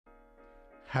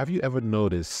Have you ever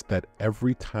noticed that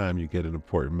every time you get an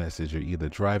important message, you're either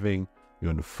driving, you're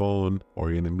on the phone, or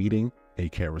you're in a meeting and you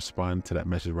can't respond to that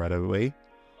message right away?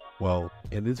 Well,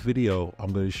 in this video,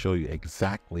 I'm going to show you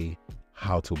exactly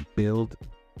how to build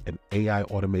an AI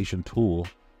automation tool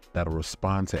that'll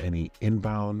respond to any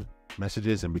inbound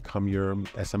messages and become your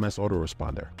SMS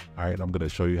autoresponder. All right, I'm going to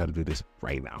show you how to do this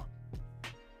right now.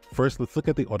 First, let's look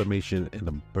at the automation in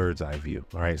the bird's eye view.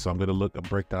 All right, so I'm going to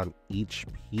break down each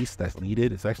piece that's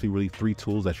needed. It's actually really 3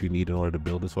 tools that you need in order to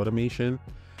build this automation.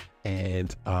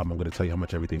 And I'm going to tell you how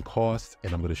much everything costs,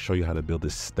 and I'm going to show you how to build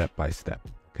this step by step.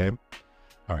 Okay.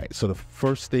 All right. So the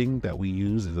first thing that we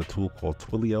use is a tool called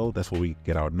Twilio. That's where we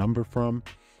get our number from,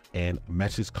 and a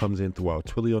message comes in through our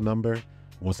Twilio number.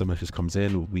 Once the message comes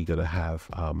in, we got to have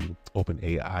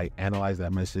OpenAI analyze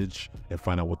that message and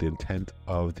find out what the intent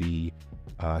of the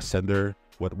sender,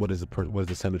 what is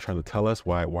the sender trying to tell us?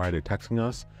 Why are they texting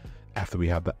us? After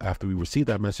we receive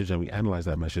that message and we analyze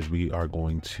that message, we are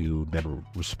going to then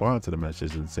respond to the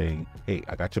message and saying, hey,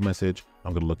 I got your message.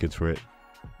 I'm going to look into it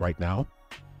right now.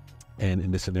 And in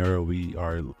this scenario, we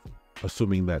are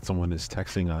assuming that someone is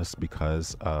texting us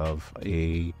because of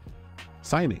a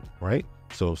signing, right?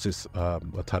 So since a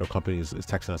title company is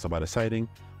texting us about a signing,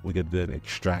 we could then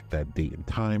extract that date and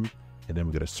time, and then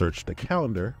we're going to search the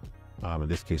calendar. In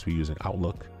this case, we're using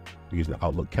Outlook. We're using the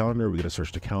Outlook calendar. We're going to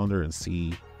search the calendar and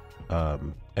see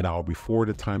an hour before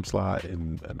the time slot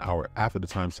and an hour after the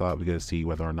time slot. We're going to see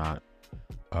whether or not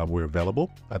we're available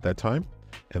at that time.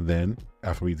 And then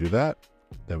after we do that,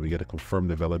 then we get to confirm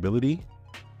the availability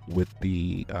with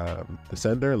the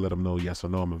sender, let them know yes or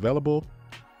no, I'm available.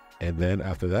 And then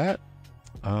after that,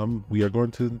 we are going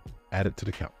to add it to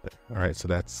the calendar. All right, so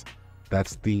that's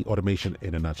the automation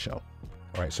in a nutshell.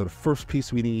 All right, so the first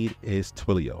piece we need is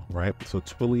Twilio, right? So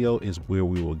Twilio is where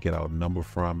we will get our number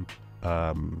from.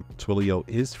 Twilio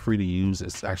is free to use.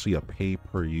 It's actually a pay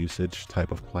per usage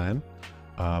type of plan.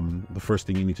 The first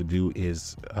thing you need to do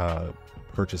is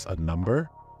purchase a number,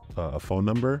 a phone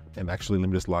number. And actually, let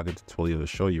me just log into Twilio to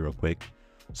show you real quick.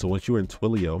 So once you're in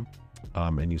Twilio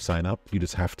and you sign up, you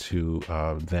just have to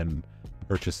then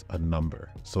purchase a number.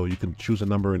 So you can choose a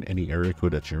number in any area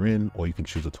code that you're in, or you can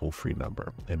choose a toll-free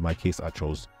number. In my case, I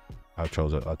chose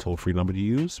a toll-free number to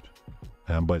use,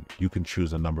 but you can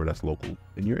choose a number that's local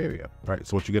in your area. All right.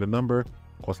 So once you get a number, it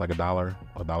costs like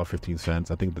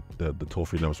 $1.15. I think the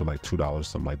toll-free numbers were like $2,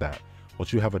 something like that.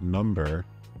 Once you have a number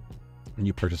and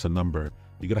you purchase a number,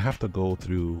 you're gonna have to go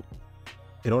through,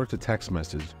 in order to text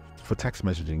message, for text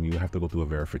messaging, you have to go through a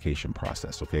verification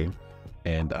process. Okay.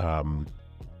 And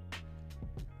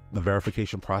the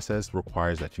verification process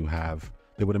requires that they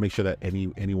want to make sure that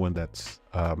anyone that's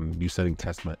you sending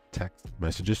text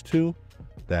messages to,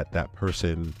 that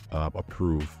person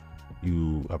approve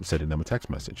you sending them a text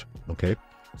message. Okay.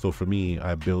 So for me,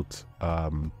 I built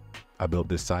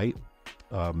this site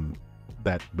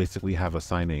that basically have a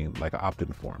signing, like an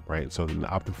opt-in form, right? So in the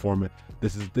opt-in form,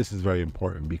 this is very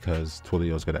important because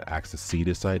Twilio is going to ask to see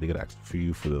this site. They're going to ask for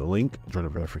you for the link during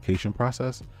the verification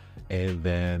process, and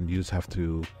then you just have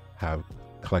to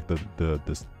collect their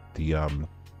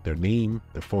name,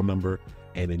 their phone number,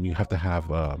 and then you have to have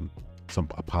a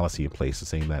policy in place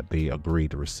saying that they agree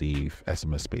to receive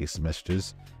SMS-based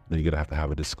messages. Then you're gonna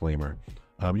have a disclaimer.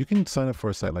 You can sign up for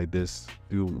a site like this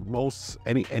through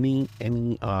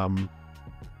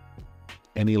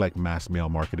any like mass mail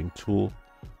marketing tool,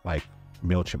 like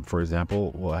MailChimp, for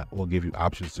example, will give you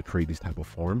options to create these type of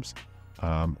forms.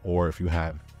 Or if you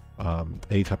have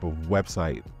any type of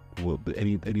website,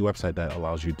 any website that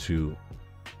allows you to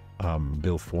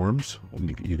build forms,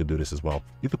 you can do this as well.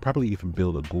 You could probably even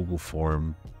build a Google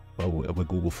form with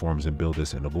Google Forms and build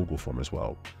this in a Google form as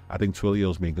well. I think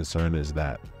Twilio's main concern is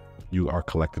that you are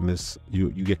collecting this, you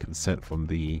get consent from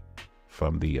the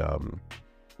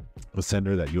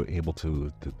sender that you're able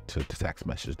to text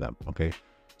message them. Okay.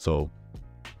 So,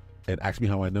 and ask me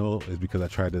how I know is because I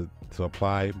tried to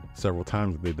apply several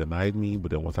times. They denied me, but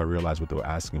then once I realized what they were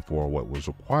asking for, what was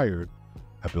required,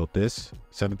 I built this,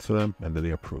 sent it to them, and then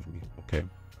they approved me. Okay.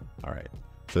 All right.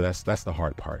 So that's the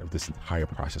hard part of this entire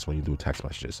process when you do text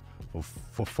messages.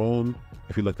 For phone,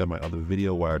 if you looked at my other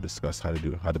video where I discussed how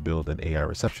to build an AI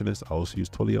receptionist, I also use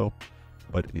Twilio,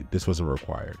 but this wasn't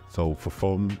required. So for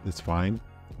phone, it's fine,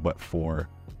 but for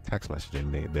text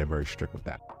messaging, they're very strict with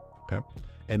that. Okay.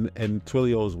 And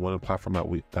Twilio is one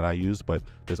platform that I use, but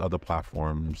there's other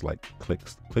platforms like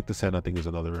Click to Send, I think, is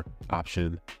another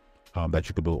option that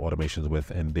you could build automations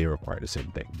with, and they require the same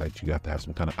thing. Like you have to have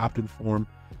some kind of opt-in form,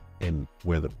 and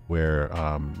where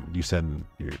you send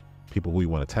your people who you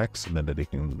want to text, and then that they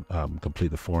can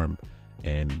complete the form,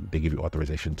 and they give you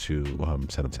authorization to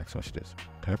send them text messages.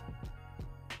 Okay.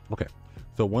 Okay,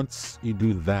 so once you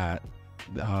do that,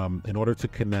 in order to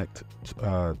connect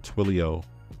Twilio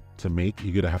to Make,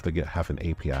 you're gonna have to have an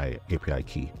API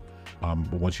key.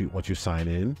 But once you sign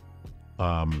in,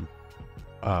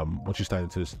 once you sign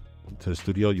into the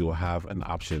studio, you will have an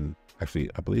option. Actually,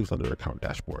 I believe it's under account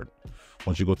dashboard.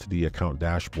 Once you go to the account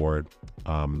dashboard,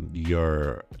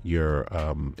 your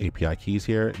API keys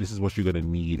here. This is what you're gonna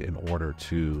need in order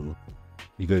to.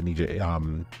 You're gonna need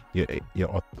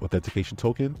your authentication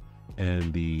token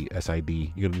and the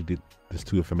SID. You're gonna need this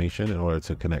two information in order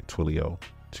to connect Twilio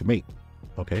to Make.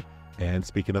 Okay. And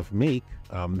speaking of Make,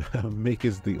 Make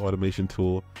is the automation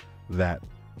tool that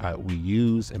we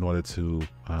use in order to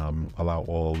allow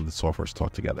all the software to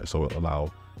talk together. So it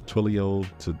allow Twilio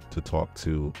to talk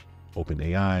to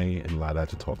OpenAI and allow that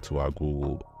to talk to our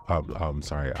Google,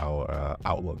 our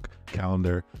Outlook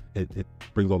calendar. It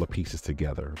brings all the pieces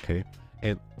together. Okay.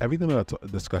 And everything that I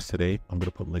discussed today, I'm going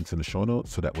to put links in the show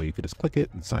notes so that way you can just click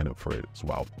it and sign up for it as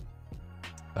well.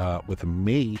 With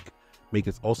Make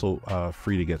is also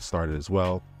free to get started as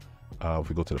well. If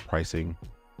we go to the pricing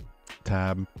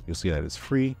tab, you'll see that it's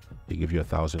free. They give you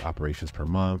 1,000 operations per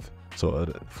month. So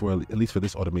at least for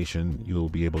this automation, you'll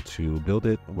be able to build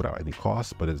it without any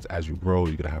cost. But as you grow,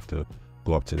 you're going to have to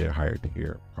go up to their higher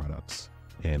tier products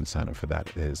and sign up for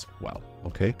that as well.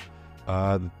 Okay.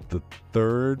 The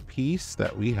third piece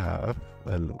that we have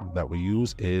and that we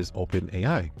use is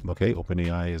OpenAI. Okay,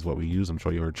 OpenAI is what we use. I'm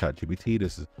sure you heard ChatGPT.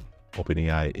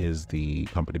 OpenAI is the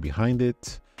company behind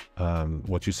it.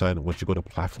 Once you go to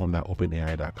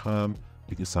platform.openai.com,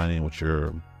 you can sign in with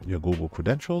your Google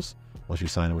credentials. Once you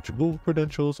sign in with your Google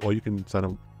credentials, or you can sign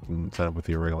up with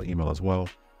your regular email as well.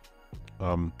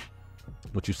 Once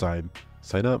you sign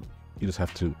up, you just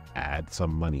have to add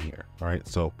some money here. All right,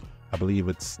 so I believe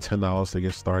it's $10 to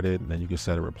get started, and then you can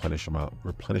set a replenishment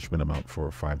amount for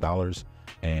 $5,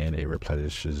 and it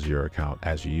replenishes your account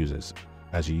as you use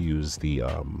the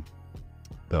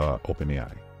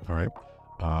OpenAI. All right.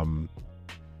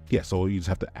 Yeah. So you just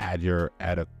have to add a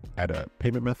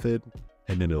payment method,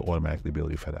 and then it'll automatically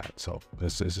bill you for that. So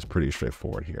this is pretty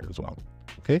straightforward here as well.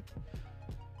 Okay.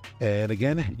 And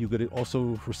again, you're going to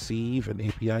also receive an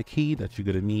API key that you're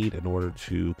going to need in order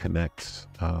to connect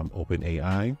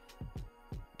OpenAI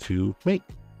to Make.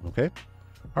 Okay.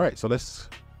 All right. So now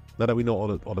that we know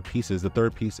all the pieces, the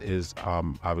third piece is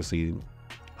obviously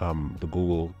the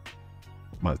Google,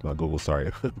 my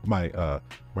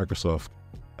Microsoft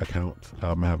account.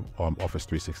 I have Office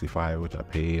 365, which I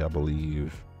pay, I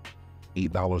believe,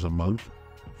 $8 a month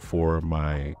for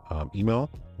my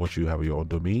email. Once you have your own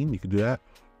domain, you can do that.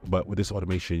 But with this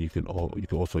automation, you can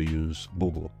also use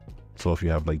Google. So if you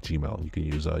have like Gmail, you can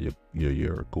use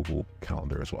your Google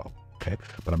Calendar as well. Okay,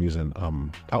 but I'm using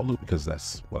Outlook because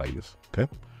that's what I use. Okay,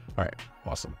 all right,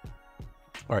 awesome.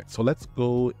 All right, so let's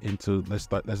build this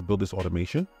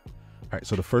automation. All right,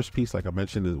 so the first piece, like I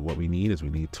mentioned, is what we need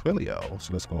Twilio.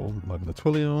 So let's go log into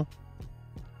Twilio.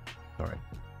 All right,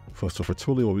 so for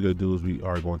Twilio, what we're gonna do is we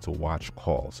are going to watch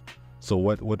calls. So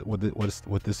what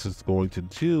this is going to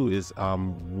do is I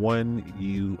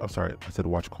said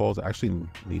watch calls. I actually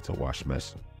need to watch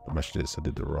messages. I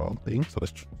did the wrong thing. So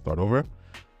let's start over.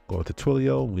 Go to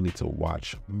Twilio. We need to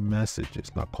watch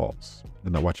messages, not calls.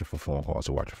 We're not watching for phone calls,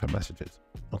 we're watching for messages.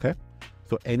 Okay.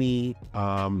 So when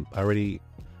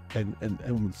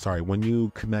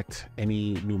you connect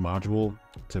any new module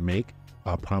to Make,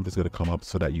 a prompt is going to come up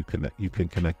so that you can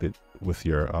connect it with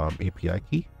your API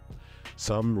key.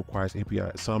 Some requires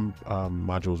API, some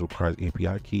modules requires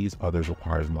API keys, others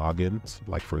requires logins.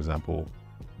 Like for example,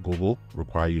 Google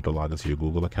require you to log into your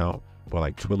Google account, but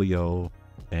like Twilio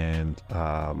and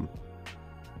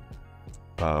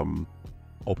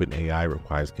OpenAI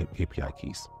requires API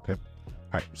keys. Okay. All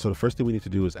right. So the first thing we need to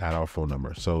do is add our phone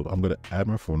number. So I'm going to add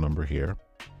my phone number here.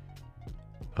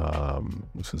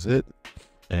 This is it.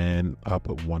 And I'll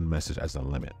put one message as a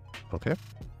limit. Okay.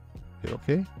 Hit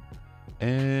okay.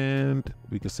 And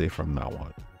we can say from now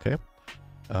on. Okay.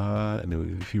 And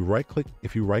then if you right click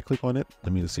on it,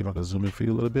 let me see if I can zoom in for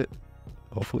you a little bit.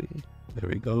 Hopefully. There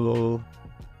we go.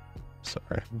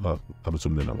 Sorry. I'm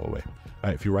zooming in all the way. All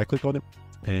right. If you right click on it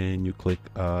and you click,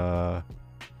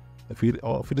 if you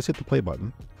just hit the play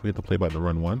button, if we hit the play button to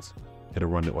run once, it'll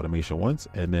run the automation once.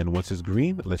 And then once it's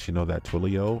green, it lets you know that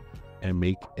Twilio and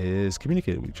Make is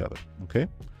communicating with each other. Okay.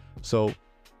 So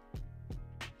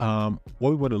what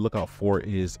we want to look out for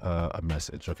is a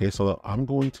message. Okay, so I'm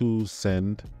going to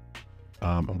send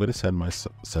a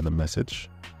message,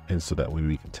 and so that way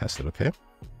we can test it. Okay.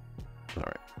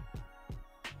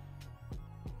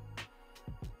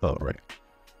 All right,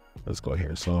 let's go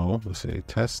here. So let's say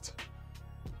test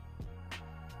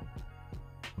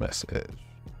message.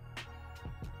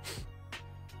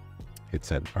 hit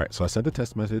send. All right, so I sent a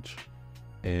test message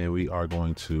and we are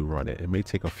going to run it. It may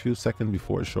take a few seconds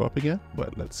before it show up again,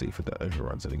 but let's see if it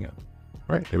runs it again.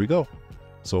 All right, there we go.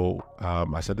 So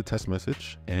I sent a test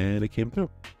message and it came through.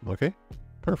 Okay,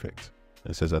 perfect.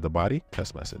 It says at the body,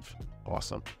 test message.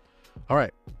 Awesome. All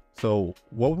right, so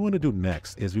what we want to do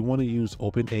next is we want to use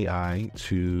OpenAI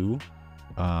to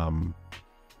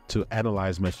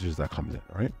analyze messages that comes in,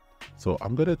 all right? So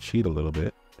I'm going to cheat a little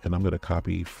bit and I'm going to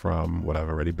copy from what I've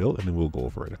already built and then we'll go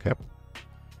over it, okay?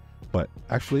 But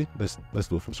actually, let's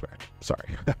do it from scratch.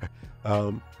 Sorry.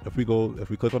 If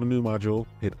we click on a new module,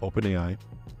 hit OpenAI,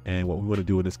 and what we want to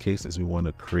do in this case is we want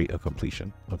to create a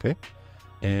completion, okay?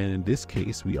 And in this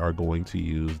case, we are going to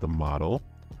use the model.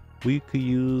 We could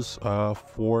use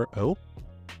 4o,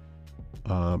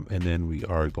 and then we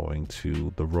are going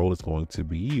to, the role is going to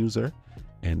be user,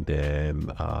 and then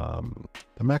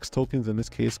the max tokens in this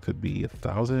case could be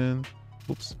 1,000.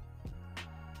 Oops.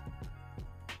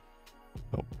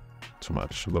 Oh, too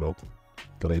much, a little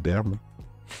delay there.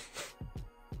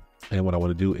 And what I want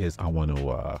to do is I want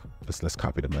to let's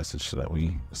copy the message so that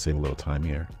we save a little time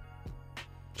here.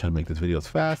 Trying to make this video as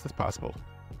fast as possible.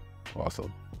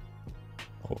 Awesome.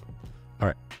 Cool. All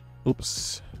right.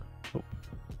 Oops. Oh.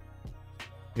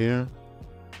 Here.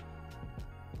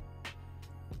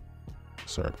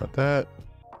 Sorry about that.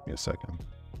 Give me a second.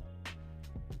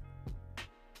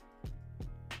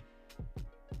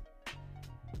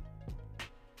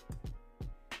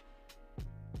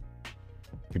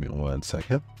 Give me 1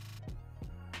 second.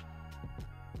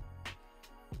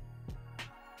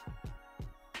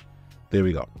 There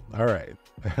we go. All right,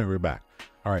 we're back.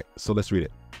 All right, so let's read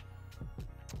it.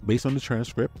 Based on the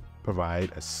transcript,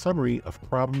 provide a summary of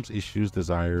problems, issues,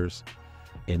 desires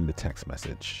in the text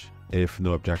message. If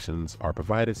no objections are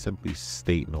provided, simply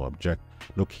state no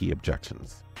key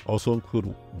objections. Also include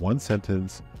one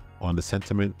sentence on the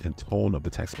sentiment and tone of the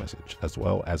text message, as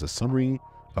well as a summary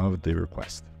of the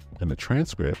request. And the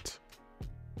transcript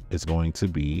is going to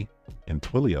be in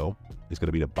Twilio, it's going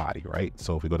to be the body, right?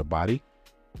 So if we go to body,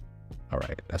 all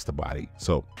right, that's the body.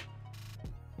 So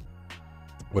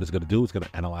what it's going to do is going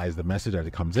to analyze the message as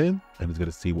it comes in, and it's going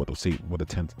to see what the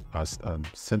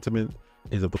sentiment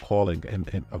is of the call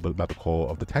and of the, not the call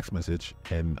of the text message,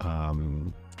 and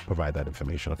provide that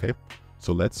information. Okay,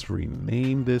 so let's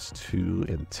rename this to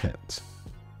intent.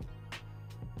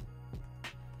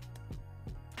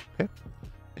 Okay,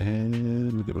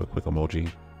 and give it a quick emoji.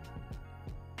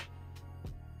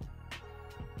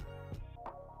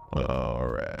 All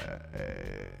right,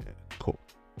 cool,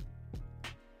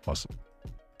 awesome.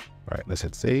 All right, let's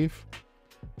hit save,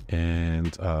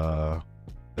 and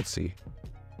let's see.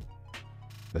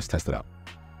 Let's test it out.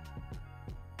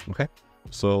 Okay,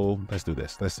 so let's do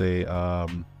this. Let's say, are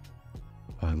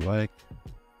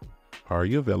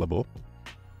you available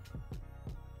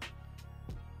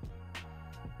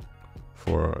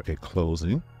for a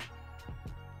closing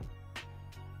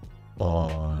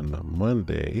on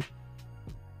Monday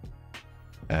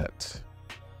at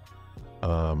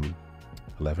 11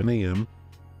 a.m.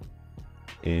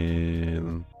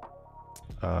 in,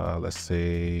 let's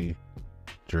say,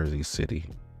 Jersey City.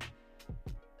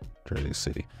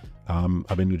 I'm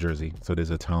in New Jersey, so there's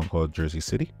a town called Jersey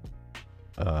City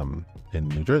in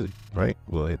New Jersey, right?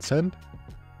 We'll hit send.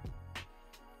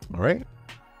 All right,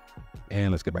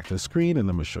 and let's get back to the screen and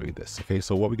I'm gonna show you this. Okay,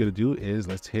 so what we're gonna do is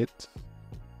let's hit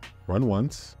run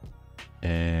once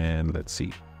and let's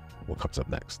see what comes up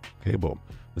next. Okay, boom.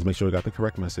 Let's make sure we got the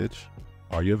correct message.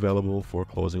 Are you available for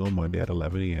closing on Monday at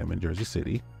 11 a.m. in Jersey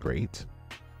City? Great.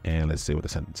 And let's see what the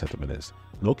sentiment is.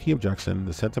 No key objection.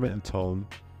 The sentiment and tone.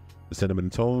 The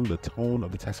tone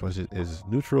of the text message is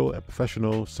neutral and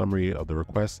professional. Summary of the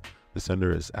request. The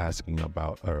sender is asking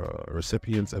about a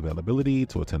recipient's availability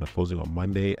to attend a closing on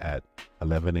Monday at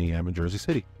 11 a.m. in Jersey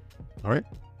City. All right,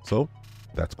 so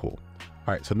that's cool.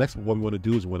 All right, so next, what we want to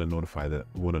do is we want to notify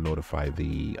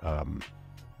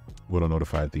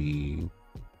the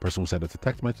person who sent us a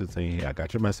text message saying, "Hey, I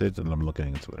got your message and I'm looking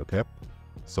into it." Okay,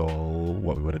 so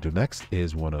what we want to do next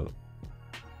is we want to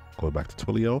go back to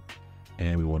Twilio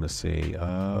and we want to say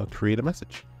create a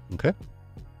message. Okay.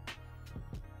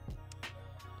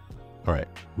 All right,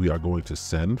 we are going to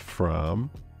send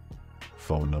from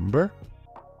phone number,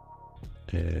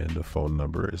 and the phone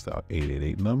number is the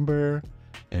 888 number,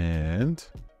 and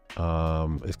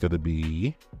it's going to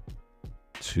be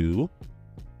to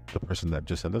the person that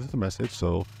just sent us the message.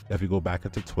 So if you go back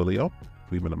into Twilio,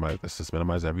 let's just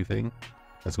minimize everything.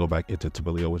 Let's go back into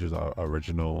Twilio, which is our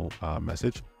original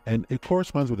message, and it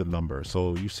corresponds with the number.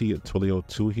 So you see Twilio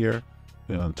 2 here.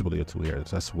 Twilio 2 here.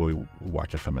 That's where we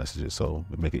watch it for messages, so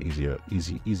we make it easier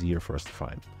for us to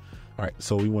find. All right,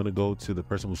 so we want to go to the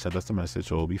person who sent us the message.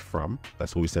 So it'll be from,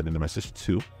 that's what we send in the message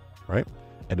to, right?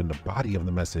 And then the body of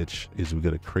the message is we're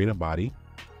going to create a body.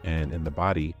 And in the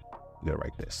body, we're going to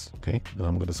write this, okay? And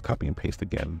I'm going to just copy and paste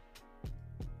again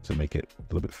to make it a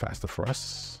little bit faster for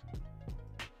us.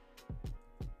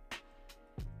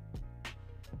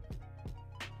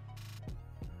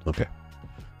 Okay,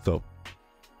 so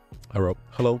I wrote,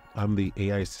 hello, I'm the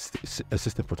AI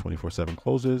assistant for 24/7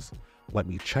 closes. Let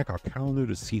me check our calendar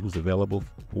to see who's available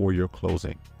for your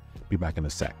closing. Be back in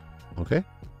a sec. Okay,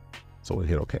 so we'll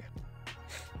hit okay.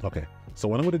 Okay, so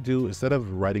what I'm going to do, instead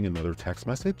of writing another text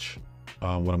message, what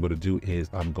I'm going to do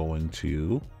is I'm going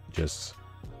to just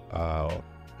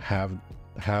have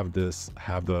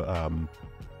the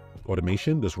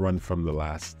automation just run from the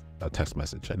last text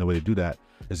message. And the way to do that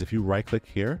is if you right click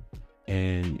here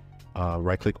and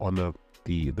right click on the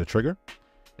trigger,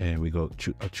 and we go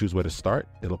choose where to start,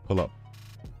 it'll pull up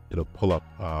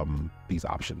these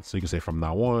options. So you can say from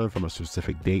now on, from a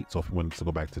specific date. So if we wanted to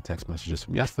go back to text messages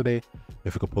from yesterday,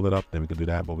 if we could pull it up, then we can do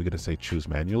that. But we're going to say choose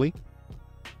manually,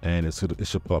 and it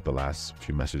should pull up the last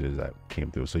few messages that came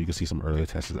through. So you can see some earlier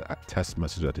test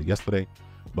messages I did yesterday.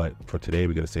 But for today,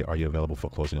 we're going to say, are you available for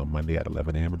closing on Monday at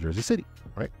 11 a.m. in Jersey City?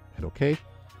 All right, hit OK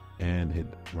and hit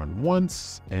run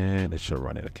once, and it should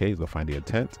run it. Okay, so find the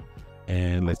intent,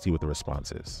 and let's see what the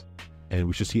response is. And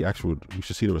we should see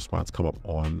the response come up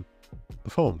on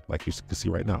the phone, like you can see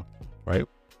right now, right?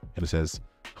 And it says,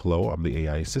 hello, I'm the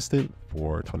AI assistant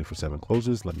for 24/7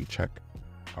 closes. Let me check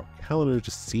our calendar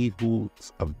to see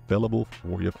who's available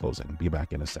for your closing. Be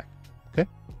back in a sec. Okay,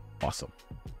 awesome.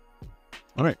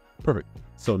 All right, perfect.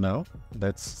 So now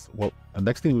the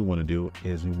next thing we want to do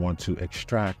is we want to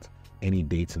extract any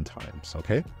dates and times.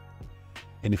 Okay,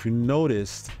 and if you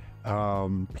noticed,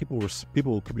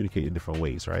 people communicate in different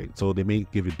ways, right? So they may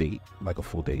give a date, like a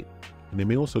full date, and they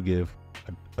may also give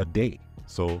a day.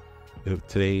 So if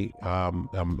today I'm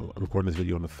recording this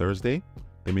video on a Thursday,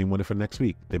 they may want it for next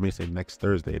week. They may say next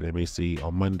Thursday. They may say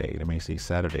on Monday. They may say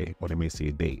Saturday, or they may say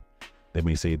a date. They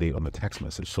may say a date on the text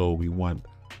message. So we want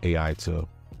AI to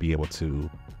be able to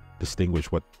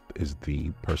distinguish what is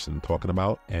the person talking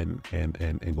about and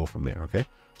go from there. Okay,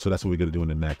 so that's what we're going to do in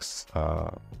the next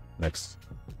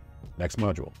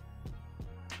module.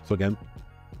 So again,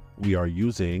 we are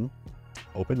using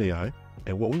OpenAI,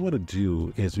 and what we want to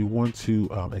do is we want to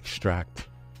extract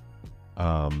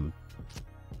the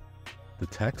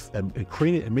text and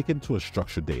create it and make it into a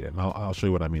structured data. And I'll show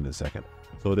you what I mean in a second.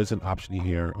 So there's an option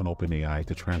here on OpenAI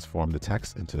to transform the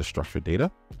text into the structured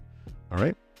data. All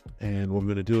right, and what we're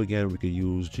going to do, again, we could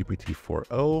use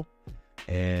GPT-4o,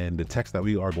 and the text that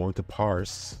we are going to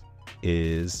parse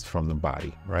is from the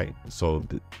body, right? So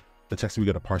the text we're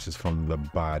going to parse is from the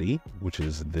body, which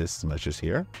is this message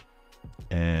here,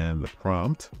 and the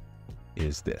prompt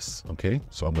is this. Okay,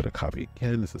 so I'm going to copy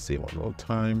again. This is save on load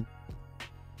time.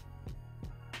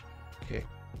 Okay,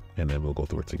 and then we'll go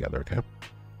through it together. Okay.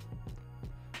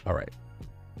 All right.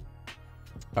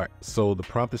 All right. So the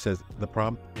prompt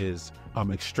is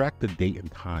extract the date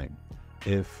and time.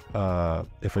 If a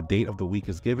date of the week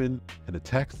is given in the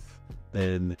text,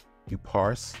 then you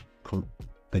parse,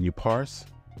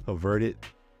 convert it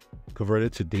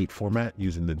to date format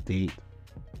using the date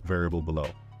variable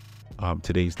below.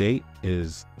 Today's date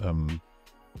is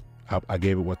I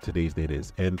gave it what today's date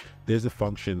is, and there's a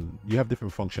function. You have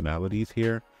different functionalities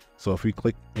here. So if we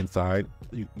click inside,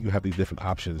 you have these different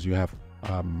options. You have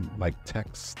like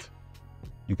text.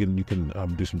 You can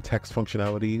do some text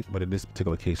functionality, but in this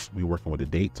particular case, we're working with a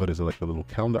date. So there's like a little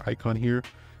calendar icon here.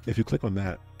 If you click on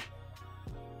that,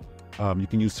 you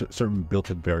can use certain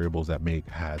built-in variables that Make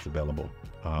has available.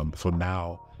 So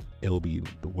now it'll be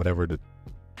whatever the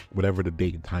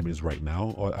date and time is right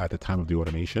now, or at the time of the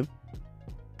automation.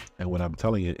 And what I'm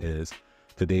telling it is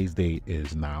today's date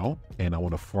is now, and I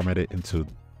want to format it into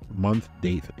month,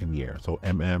 date, and year. So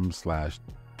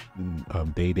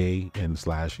day and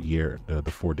slash year,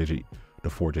 the four digit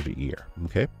year.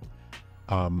 Okay.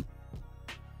 I'm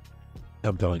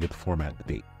telling it to format the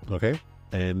date. Okay.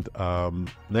 And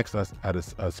next I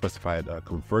specified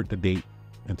convert the date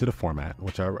into the format,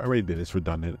 which I already did. It's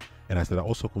redundant. And I said I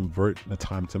also convert the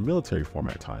time to military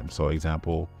format time. So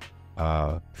example,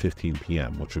 15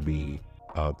 p.m., which would be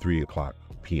 3 o'clock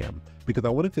p.m. because I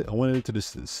wanted it to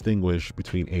distinguish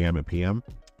between AM and PM,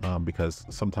 because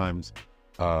sometimes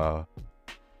people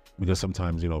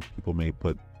may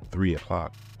put 3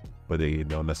 o'clock, but they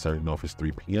don't necessarily know if it's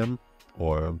 3 p.m.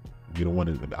 or you don't want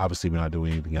to. Obviously, we're not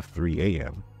doing anything at 3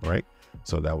 a.m. right?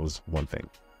 So that was one thing.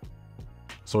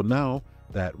 So now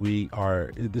that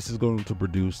this is going to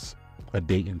produce a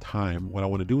date and time, what I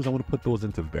want to do is I want to put those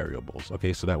into variables.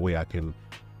 Okay, so that way I can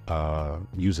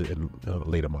use it in a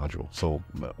later module. So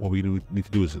what we need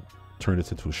to do is turn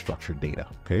this into structured data.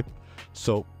 Okay,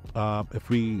 so if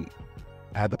we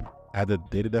add the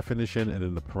data definition and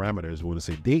then the parameters, we want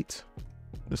to say date.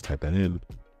 Let's type that in.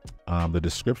 The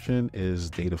description is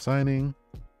date of signing,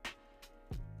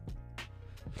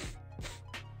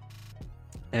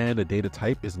 and the data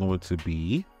type is going to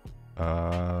be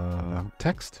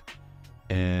text.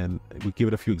 And we give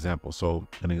it a few examples. So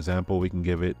an example we can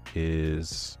give it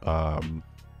is,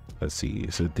 let's see,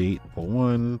 it's a date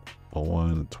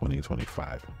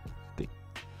 01/01/2025 date.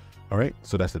 All right,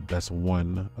 so that's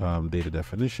one data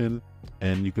definition,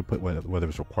 and you can put whether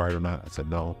it's required or not. I said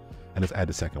no, and let's add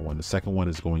the second one. The second one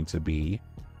is going to be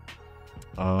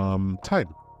time,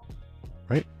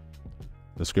 right?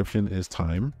 Description is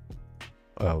time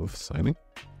of signing.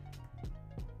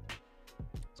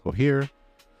 Let's go here,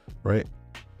 right?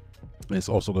 It's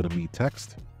also going to be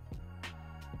text,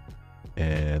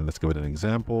 and let's give it an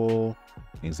example.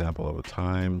 Example of a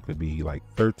time could be like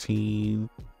 13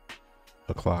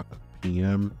 o'clock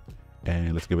p.m.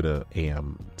 and let's give it a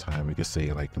AM time. We could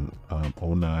say like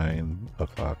 09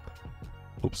 o'clock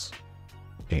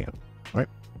AM, right?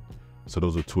 So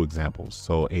those are two examples.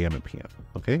 So AM and PM.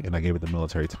 Okay, and I gave it the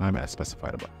military time as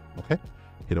specified above. Okay,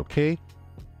 hit OK,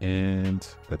 and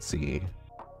let's see.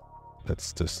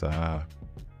 Let's just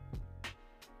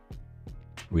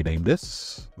rename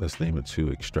this. Let's name it to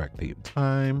extract date and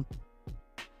time.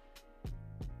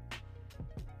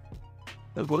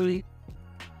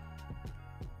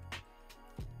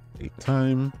 Date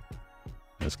time.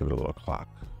 Let's give it a little clock.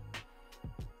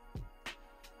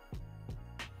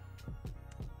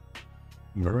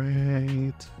 All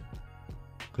right.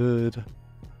 Good.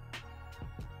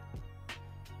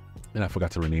 And I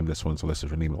forgot to rename this one, so let's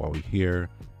just rename it while we're here.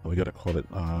 And we got to call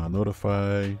it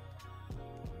notify.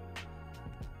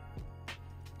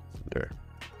 There.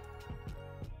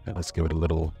 And let's give it a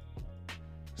little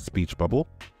speech bubble.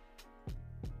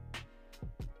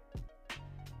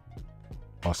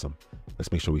 Awesome.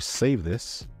 Let's make sure we save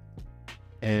this,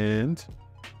 and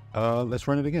let's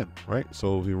run it again, right?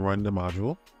 So we run the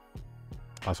module.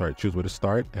 Choose where to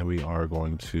start, and we are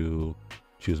going to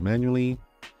choose manually,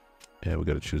 and we're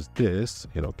going to choose this,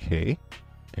 hit OK,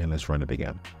 and let's run it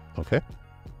again. Okay.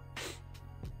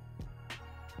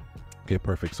 Okay,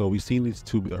 perfect. So we've seen these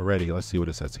two already. Let's see what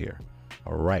it says here.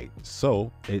 All right.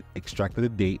 So it extracted the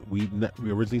date. We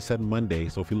originally said Monday.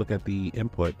 So if you look at the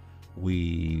input,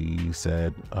 we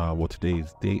said what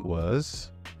today's date was.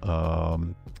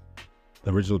 The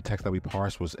original text that we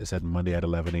parsed it said Monday at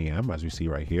 11 a.m. as we see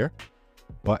right here.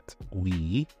 But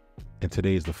and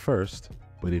today is the 1st,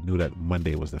 but it knew that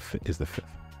Monday was the 5th.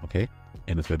 Okay.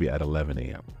 And it's going to be at 11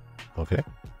 a.m. Okay.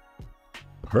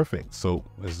 Perfect. So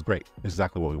this is great.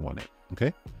 Exactly what we wanted.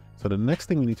 Okay. So the next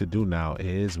thing we need to do now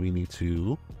is we need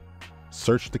to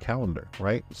search the calendar,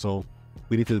 right? So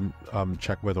we need to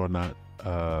check whether or not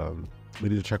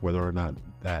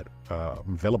that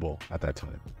I'm available at that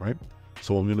time, right?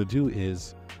 So what I'm going to do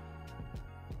is,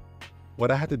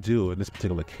 what I had to do in this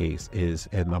particular case is,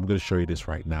 and I'm going to show you this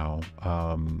right now.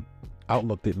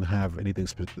 Outlook didn't have anything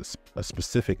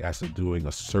specific as to doing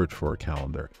a search for a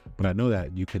calendar, but I know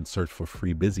that you can search for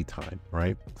free busy time,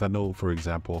 right? Because I know, for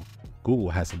example, Google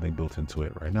has something built into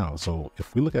it right now. So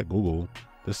if we look at Google,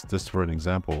 just for an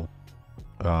example,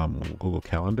 Google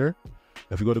Calendar.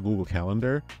 If you go to Google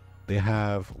Calendar, they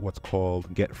have what's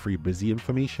called get free busy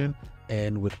information,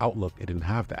 and with Outlook, it didn't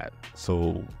have that.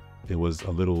 So it was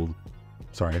a little,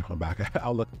 sorry, I'm back.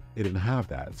 Outlook, it didn't have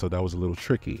that. So that was a little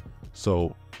tricky.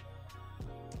 So,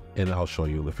 and I'll show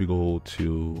you. If we go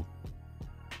to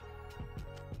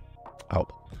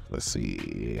Outlook, let's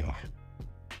see.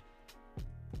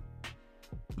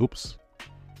 Oops.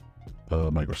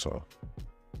 Microsoft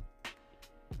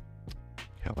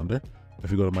Calendar. If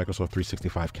you go to Microsoft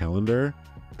 365 Calendar,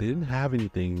 they didn't have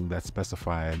anything that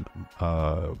specified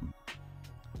to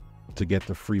get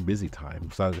the free busy time.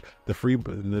 So the free,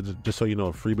 just so you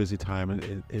know, free busy time,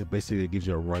 it basically gives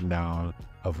you a rundown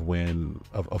of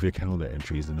of your calendar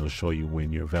entries, and it'll show you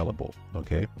when you're available.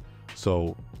 Okay.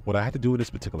 So what I had to do in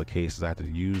this particular case is I had to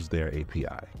use their API.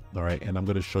 All right. And I'm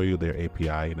going to show you their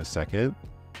API in a second.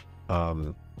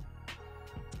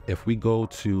 If we go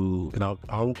to, and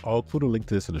I'll include a link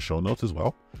to this in the show notes as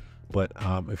well. But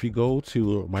if you go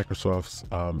to Microsoft's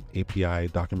API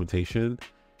documentation,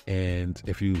 and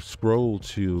if you scroll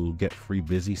to get free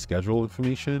busy schedule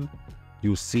information,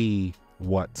 you'll see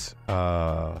what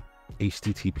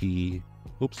HTTP,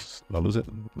 oops, did I lose it?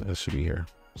 It should be here.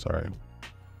 Sorry.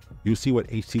 You'll see what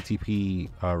HTTP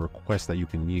requests that you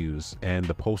can use. And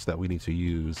the post that we need to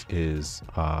use is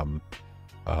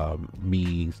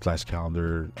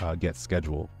me/calendar get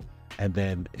schedule. And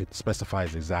then it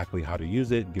specifies exactly how to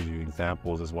use it, gives you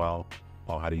examples as well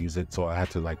on how to use it. So I had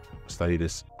to like study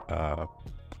this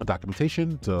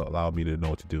documentation to allow me to know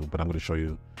what to do, but I'm going to show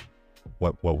you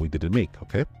what we did to make.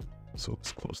 Okay, so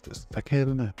let's close this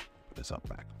second, put this up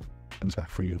back, and it's back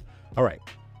for you. All right.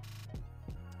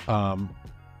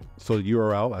 So the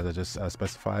URL, as I just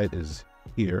specified, is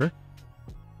here.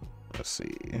 Let's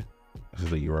see, this is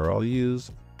the URL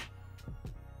used.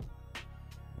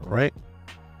 All right.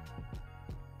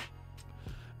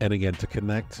 And again, to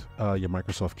connect your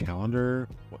Microsoft Calendar,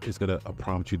 it's going to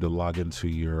prompt you to log into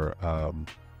your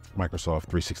Microsoft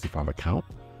 365 account.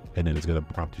 And then it's going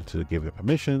to prompt you to give it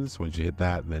permissions. Once you hit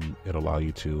that, then it'll allow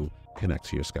you to connect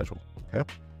to your schedule. Okay.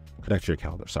 Connect to your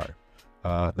calendar. Sorry.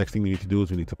 Next thing we need to do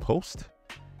is we need to post.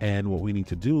 And what we need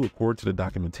to do, according to the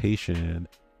documentation,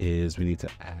 is we need to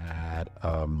add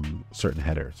certain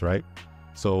headers, right?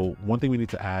 So one thing we need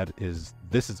to add is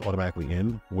this is automatically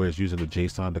in, whereas using the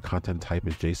JSON, the content type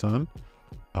is JSON.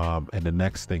 And the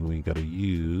next thing we got to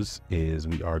use is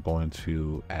we are going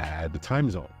to add the time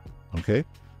zone. Okay.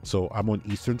 So I'm on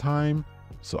Eastern time.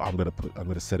 So I'm going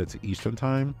to set it to Eastern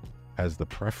time as the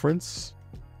preference.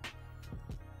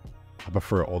 I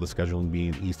prefer all the scheduling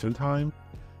being Eastern time.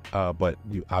 But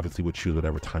you obviously would choose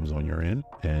whatever time zone you're in,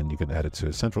 and you can add it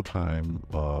to Central time,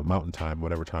 Mountain time,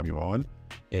 whatever time you're on,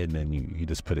 and then you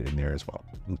just put it in there as well.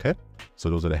 Okay, so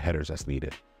those are the headers that's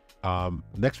needed.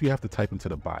 Next, we have to type into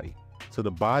the body. So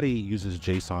the body uses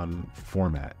JSON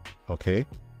format. Okay,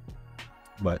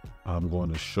 but I'm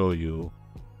going to show you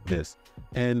this.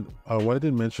 And what I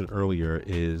didn't mention earlier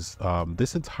is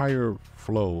this entire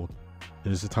flow,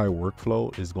 this entire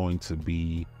workflow is going to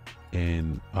be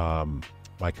in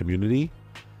my community,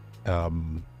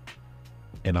 and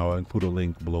I'll include a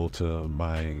link below to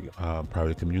my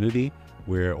private community,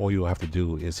 where all you'll have to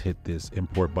do is hit this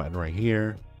import button right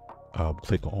here,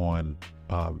 click on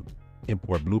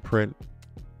import blueprint,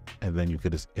 and then you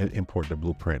could just import the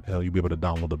blueprint. You'll be able to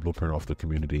download the blueprint off the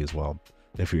community as well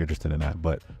if you're interested in that,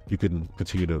 but you can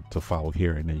continue to follow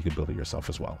here, and then you can build it yourself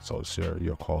as well. So it's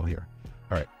your call here.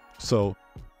 All right, so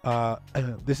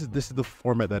this is the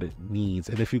format that it needs.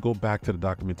 And if you go back to the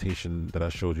documentation that I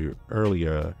showed you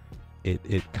earlier,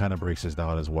 it kind of breaks this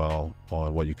down as well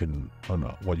on what you can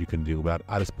do. But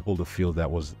I just pulled the field that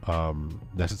was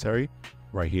necessary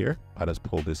right here. I just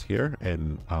pulled this here,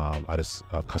 and I just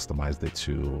customized it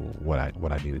to what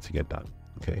I needed to get done.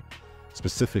 Okay,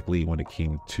 specifically when it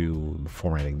came to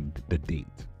formatting the date.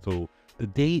 So the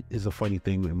date is a funny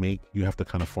thing to make. You have to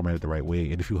kind of format it the right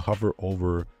way, and if you hover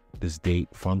over this date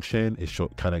function, it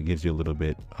kind of gives you a little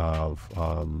bit of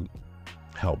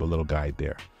help, a little guide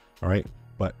there. All right,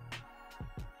 but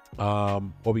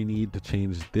what we need to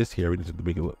change this here, we need to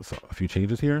make a few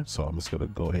changes here. So I'm just going to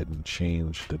go ahead and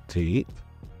change the date.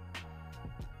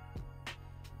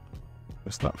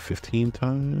 It's not 15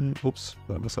 times. Oops,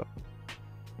 did I mess up?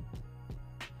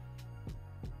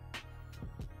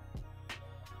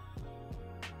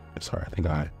 Sorry, I think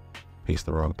I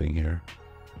pasted the wrong thing here.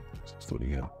 Let's do it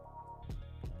again.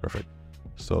 Perfect.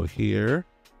 So here,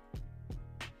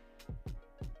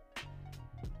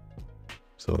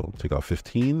 so take out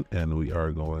 15, and we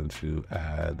are going to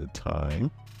add the time.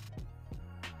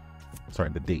 Sorry,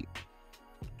 the date.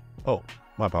 Oh,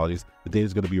 my apologies. The date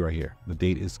is going to be right here. The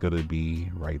date is going to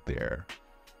be right there.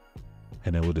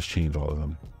 And then we'll just change all of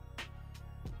them.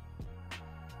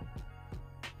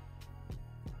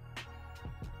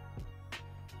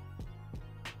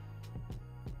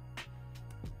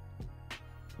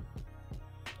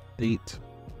 Date.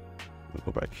 We'll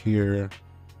go back here.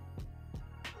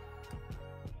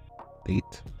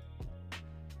 Date.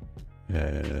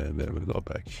 And then we'll go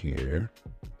back here.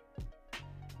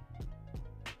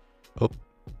 Oh.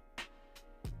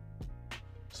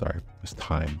 Sorry, it's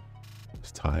time.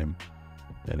 It's time.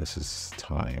 And this is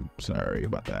time. Sorry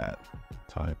about that.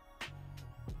 Time.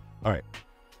 All right.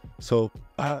 So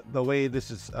the way this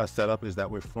is set up is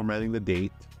that we're formatting the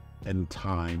date and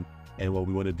time. And what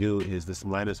we want to do is this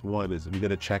 -1 is we're going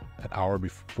to check an hour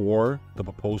before the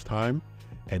proposed time.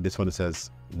 And this one it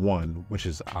says 1, which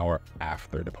is hour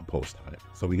after the proposed time.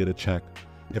 So we're going to check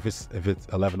if it's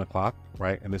 11 o'clock,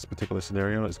 right? In this particular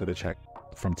scenario, it's going to check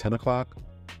from 10 o'clock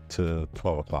to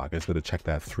 12 o'clock. It's going to check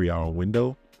that 3-hour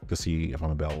window to see if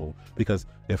I'm available. Because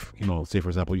if, say for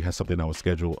example, you have something that was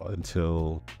scheduled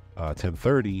until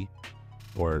 10:30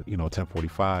 or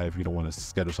 10:45, you don't want to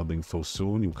schedule something so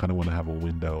soon. You kind of want to have a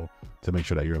window to make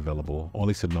sure that you're available, or at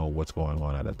least to know what's going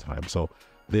on at that time. So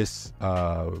this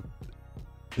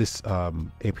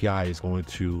API is going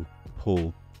to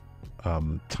pull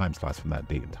time slots from that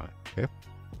date and time. Okay.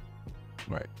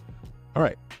 Right. All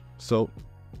right. So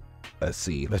let's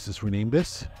see. Let's just rename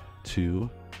this to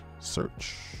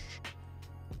search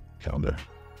calendar.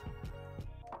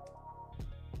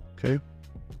 Okay.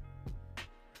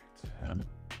 And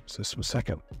just a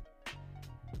second.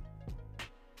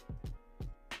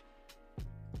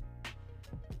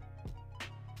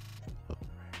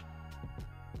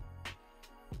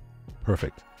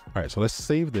 Perfect. All right, so let's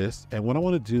save this. And what I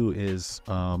want to do is,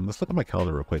 let's look at my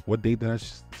calendar real quick. What date did I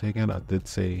say again? I did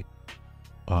say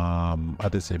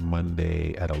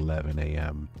Monday at 11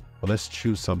 a.m. Well, let's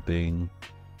choose something.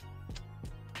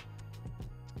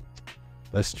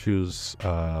 Let's choose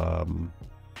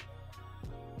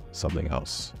something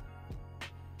else.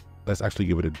 Let's actually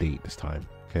give it a date this time.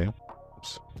 Okay.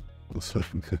 Oops. So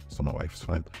my wife's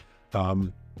fine. Are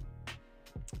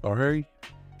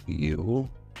you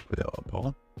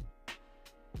available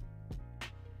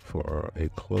for a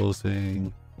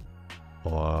closing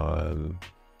on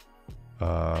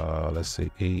let's say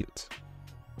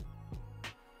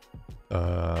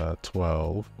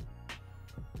 8/12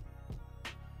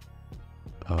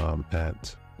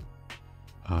 at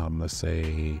let's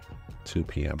say 2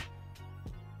 p.m.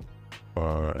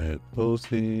 or a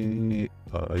closing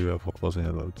are you available for closing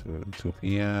at 2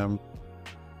 p.m.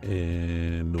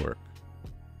 in Newark?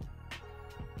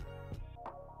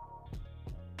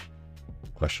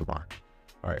 Question mark.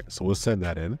 All right, so we'll send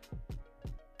that in.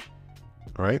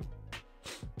 All right.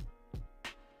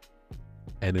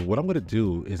 And then what I'm going to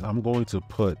do is I'm going to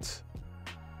put,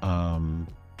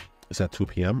 it's at 2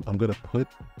 p.m. I'm going to put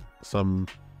some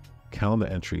calendar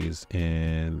entries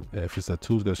in. If it's at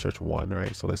 2, it's going to search 1,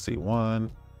 right? So let's say 1.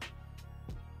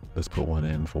 Let's put 1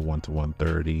 in for 1 to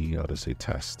 1:30. I'll just say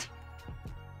test.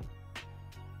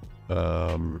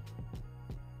 We'll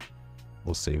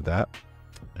save that.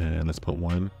 And let's put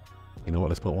 1. You know what?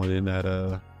 Let's put 1 in at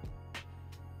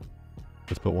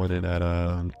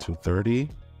 2:30.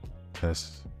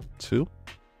 Test 2.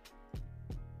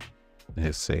 And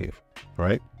hit save.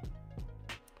 Right.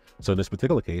 So in this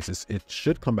particular case, it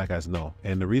should come back as no.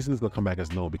 And the reason it's going to come back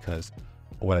as no because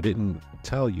what I didn't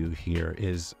tell you here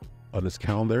is on this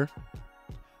calendar,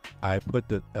 I put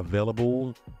the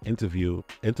available interval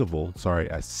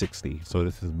at 60. So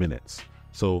this is minutes.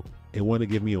 So it wanted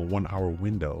to give me a 1 hour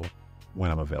window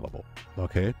when I'm available.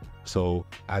 Okay. So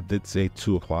I did say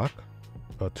 2 o'clock,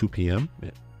 2 p.m.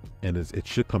 and it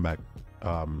should come back.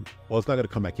 Well, it's not going to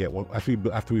come back yet. Well,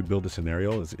 after we build the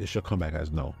scenario, it should come back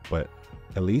as no, but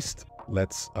at least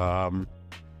let's run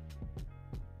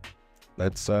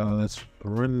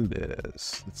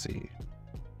this. Let's see.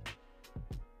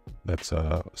 Let's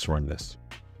run this.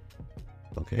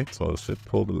 Okay. So it should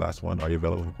pull the last one. Are you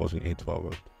available for closing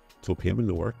 8/12 2 p.m. in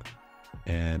Newark?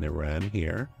 And it ran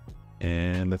here,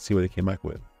 and let's see what it came back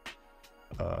with.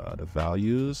 The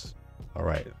values. All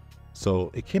right.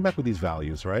 So it came back with these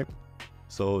values, right?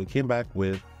 So it came back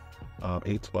with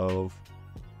 8/12.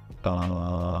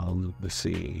 Let's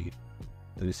see.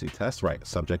 Let me see. Test. Right.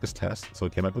 Subject is test. So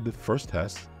it came back with the first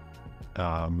test.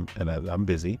 And I'm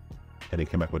busy. And it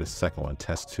came back with a second one,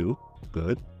 test 2.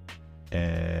 Good.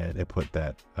 And it put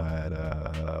that at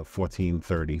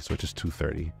 14:30, so it's just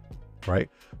 2:30.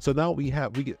 Right. So now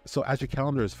so as your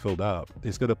calendar is filled up,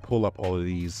 it's going to pull up all of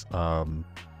these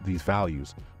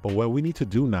values. But what we need to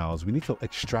do now is we need to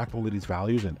extract all of these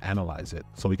values and analyze it.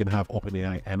 So we can have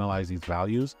OpenAI analyze these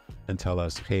values and tell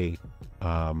us, hey,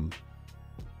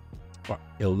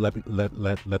 it'll let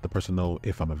the person know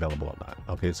if I'm available or not.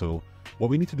 Okay. So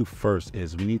what we need to do first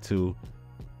is we need to,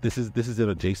 this is in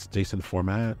a JSON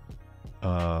format.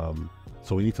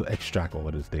 So we need to extract all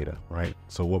of this data, right?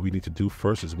 So what we need to do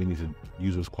first is we need to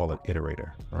use what's called an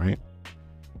iterator, right?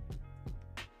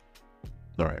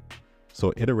 All right.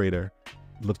 So iterator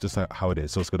looks just like how it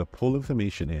is. So it's going to pull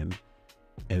information in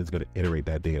and it's going to iterate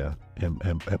that data and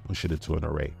push it into an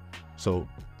array. So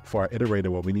for our iterator,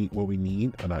 what we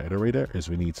need on our iterator is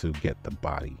we need to get the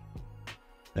body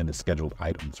and the scheduled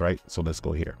items, right? So let's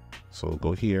go here. So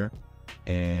go here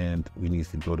and we need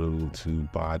to go to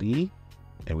body.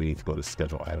 And we need to go to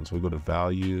schedule items. So we go to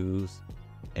values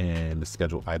and the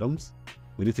schedule items.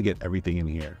 We need to get everything in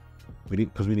here.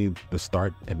 Because we need the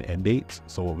start and end dates.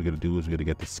 So what we're going to do is we're going to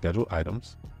get the scheduled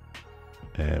items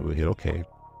and we hit OK. And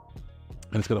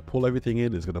it's going to pull everything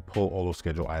in. It's going to pull all those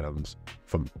scheduled items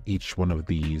from each one of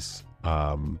these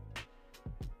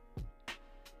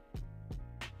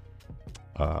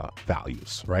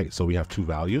values, right? So we have 2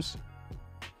 values.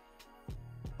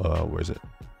 Where is it?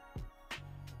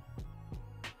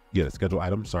 Yeah, the schedule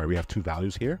item. Sorry, we have 2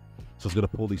 values here. So it's going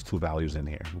to pull these 2 values in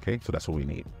here. Okay, so that's what we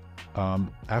need.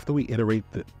 After we iterate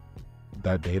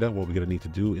that data, what we're going to need to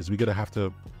do is we're going to have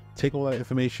to take all that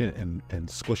information and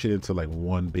squish it into like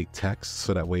one big text,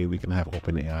 so that way we can have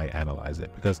OpenAI analyze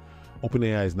it, because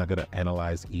OpenAI is not going to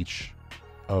analyze each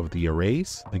of the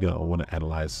arrays. They're going to want to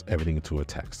analyze everything into a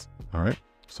text. All right.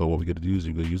 So what we're going to do is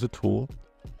we're going to use a tool,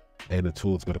 and the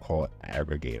tool is going to call it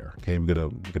aggregator. Okay. We're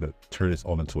going to turn this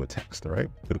all into a text. All right.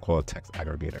 We're going to call it text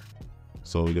aggregator.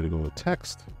 So we're going to go with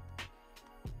text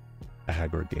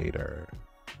aggregator.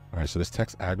 All right. So this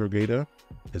text aggregator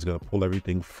is going to pull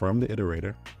everything from the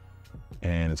iterator,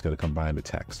 and it's going to combine the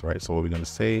text. Right. So what we're going to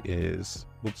say is,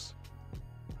 oops,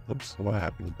 what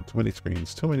happened? Too many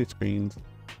screens.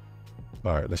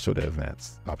 All right, let's show the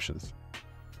advanced options.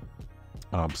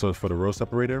 So for the row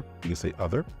separator, you can say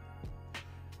other,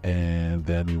 and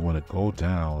then we want to go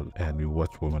down, and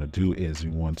what we want to do is we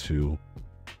want to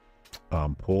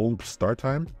pull start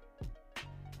time,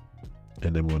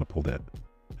 and then we want to pull that,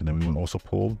 and then we want to also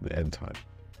pull the end time.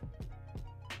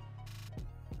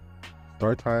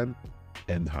 Start time,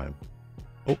 end time.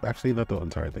 Oh, actually not the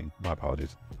entire thing. My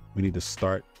apologies. We need the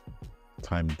start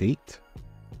time date,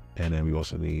 and then we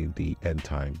also need the end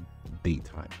time date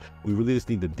time. We really just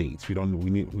need the dates. We don't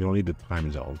need the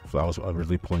time zone. So I was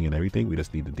originally pulling in everything. We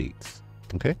just need the dates.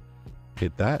 Okay,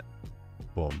 hit that,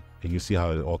 boom, and you see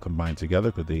how it all combined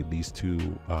together, because these two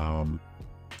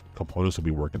components will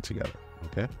be working together.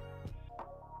 Okay.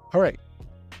 All right.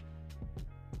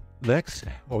 Next,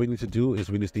 what we need to do is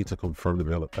we just need to confirm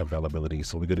the availability.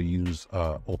 So we're going to use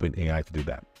OpenAI to do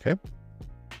that. Okay.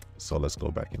 So let's go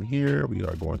back in here. We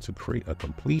are going to create a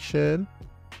completion.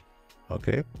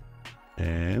 Okay.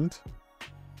 And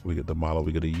we get the model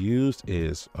we're going to use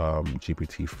is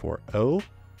GPT-4o.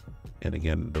 And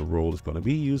again, the role is going to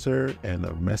be user, and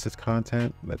the message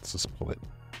content. Let's just pull it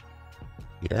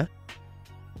here.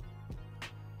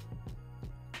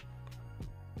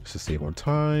 Just to save on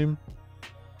time.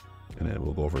 And then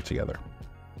we'll go over it together.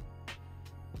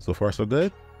 So far, so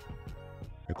good.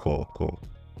 Okay, cool.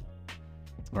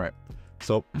 All right.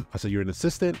 So I said, you're an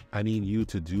assistant. I need you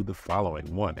to do the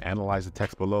following. 1, analyze the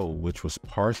text below, which was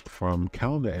parsed from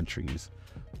calendar entries.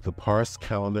 The parsed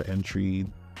calendar entries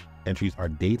are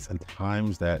dates and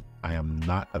times that I am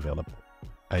not available.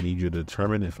 I need you to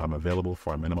determine if I'm available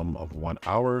for a minimum of 1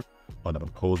 hour on the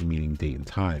proposed meeting date and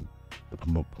time.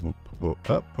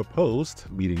 The proposed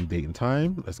meeting date and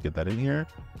time. Let's get that in here.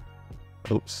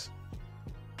 Oops.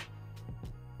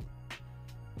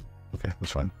 Okay,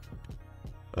 that's fine.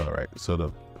 All right, so the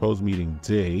proposed meeting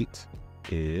date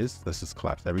is, let's just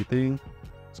collapse everything.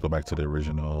 Let's go back to the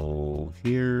original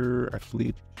here,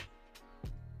 actually,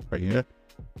 right here.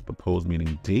 Proposed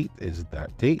meeting date is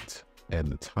that date, and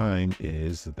the time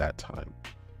is that time.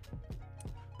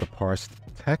 The parsed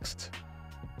text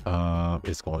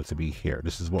is going to be here.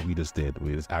 This is what we just did.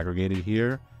 We just aggregated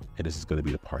here, and this is going to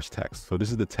be the parsed text. So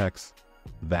this is the text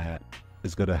that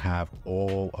is going to have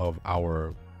all of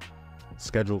our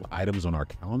scheduled items on our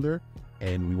calendar,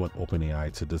 and we want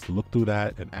OpenAI to just look through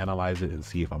that and analyze it and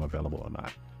see if I'm available or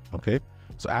not. Okay.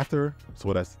 So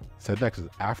what I said next is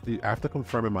after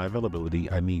confirming my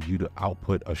availability, I need you to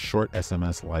output a short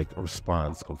SMS like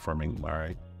response confirming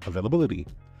my availability.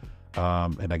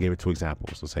 And I gave it 2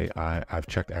 examples. So say I've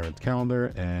checked Aaron's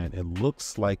calendar and it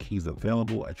looks like he's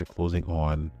available at your closing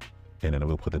on, and then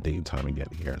we'll put the date and time again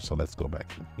here. So let's go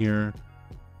back in here.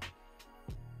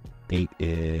 Date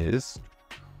is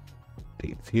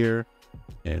here,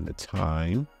 and the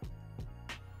time,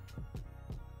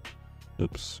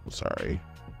 oops, sorry,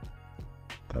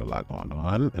 got a lot going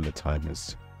on, and the time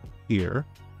is here,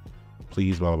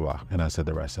 please, blah, blah, blah. And I said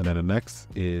the rest. And then the next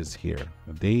is here,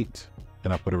 the date,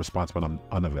 and I put a response when I'm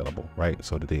unavailable, right?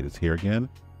 So the date is here again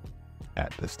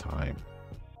at this time,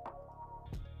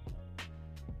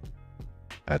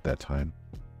 at that time.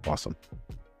 Awesome.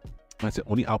 I said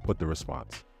only output the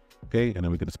response. Okay, and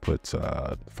then we can just put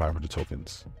 500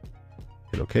 tokens.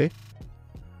 Hit OK.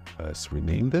 Let's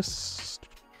rename this.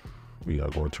 We are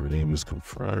going to rename this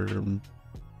confirm.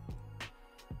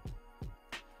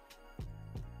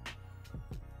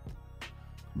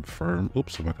 Confirm.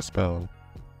 Oops, if I can spell.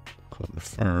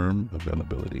 Confirm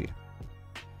availability.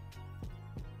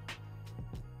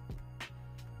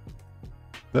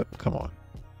 Yep, come on.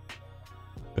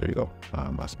 There you go.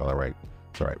 I spell it right.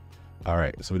 It's all right. All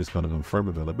right, so we're just going to confirm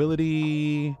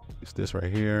availability. It's this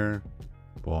right here.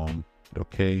 Boom. Hit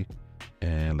OK.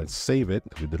 And let's save it,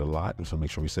 because we did a lot. So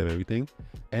make sure we save everything.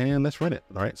 And let's run it.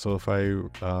 All right, so if I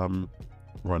run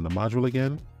the module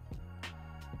again.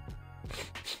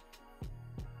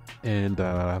 And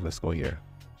let's go here.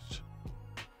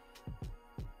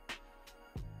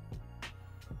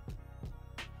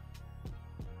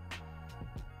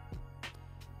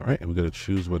 All right, and we're going to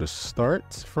choose where to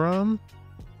start from.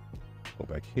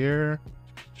 go back here,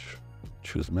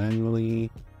 choose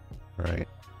manually, all right?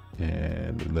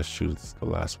 And let's choose the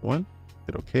last one,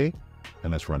 hit okay,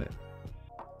 and let's run it.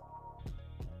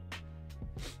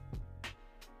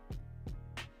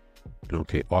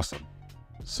 Okay, awesome.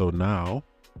 So now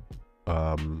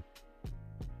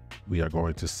we are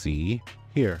going to see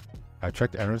here. I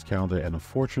checked Aaron's calendar and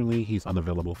unfortunately he's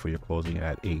unavailable for your closing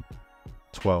at 8,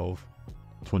 12,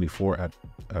 24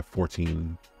 at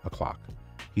 14 o'clock.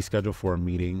 He's scheduled for a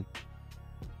meeting.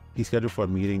 He's scheduled for a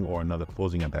meeting or another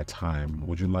closing at that time.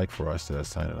 Would you like for us to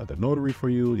assign another notary for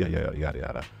you? Yada,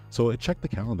 yada. So it checked the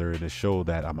calendar and it showed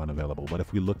that I'm unavailable. But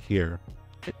if we look here,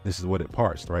 this is what it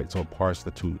parsed, right? So it parsed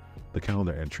the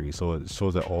calendar entry. So it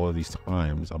shows that all of these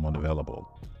times I'm unavailable,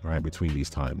 right? Between these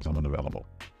times I'm unavailable,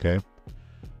 okay?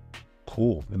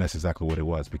 Cool, and that's exactly what it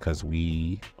was because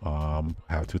we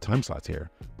have 2 time slots here.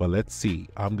 But let's see,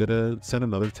 I'm gonna send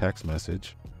another text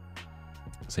message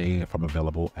saying if I'm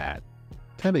available at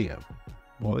 10 a.m.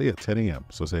 Well, yeah, 10 a.m.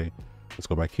 So say, let's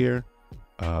go back here.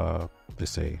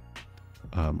 Let's say,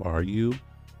 are you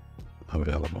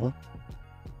available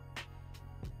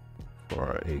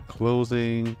for a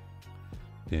closing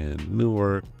in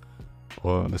Newark,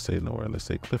 or let's say nowhere, let's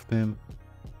say Clifton.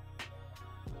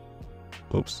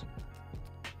 Oops.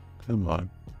 Come on.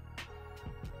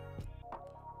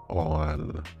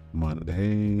 On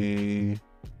Monday,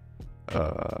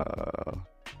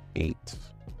 8,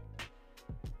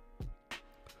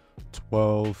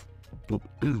 12,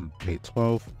 8,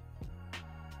 12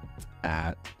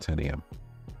 at 10 a.m.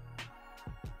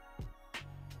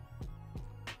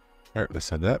 All right, let's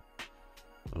send that.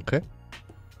 Okay.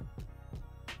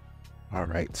 All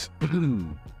right.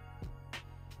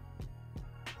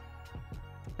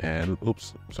 And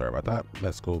oops, sorry about that.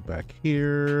 Let's go back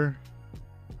here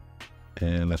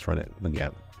and let's run it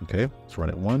again. Okay, let's run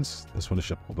it once. Let's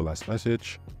finish up the last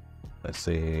message. Let's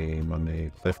say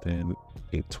Monday, Clifton,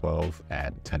 8:12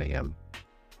 at 10 a.m.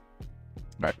 All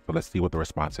right, so let's see what the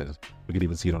response is. We can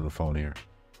even see it on the phone here.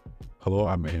 Hello,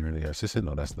 I'm Aaron, the assistant.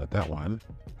 No, that's not that one.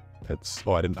 That's,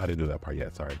 oh, I didn't do that part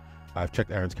yet. Sorry. I've checked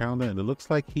Aaron's calendar and it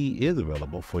looks like he is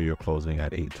available for your closing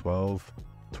at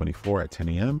 8/12/24 at 10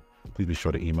 a.m. Please be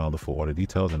sure to email the full order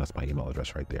details, and that's my email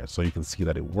address right there. So you can see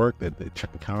that it worked, that they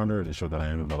checked the calendar and it showed that I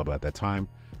am available at that time.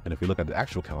 And if you look at the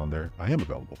actual calendar, I am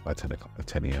available at 10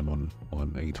 a.m. on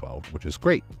 8/12, which is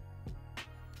great.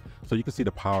 So you can see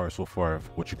the power so far of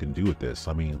what you can do with this.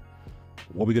 I mean,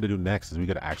 what we're going to do next is we're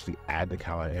going to actually add the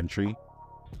calendar entry.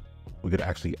 We're going to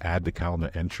actually add the calendar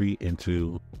entry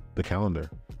into the calendar.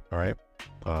 All right.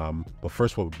 But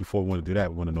first, before we want to do that,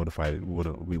 we want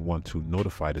to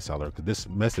notify the seller, because this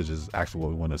message is actually what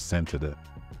we want to send to the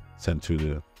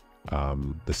sender.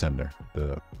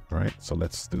 All right. So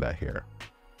let's do that here.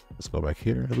 Let's go back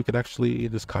here. We could actually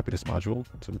just copy this module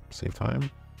to save time.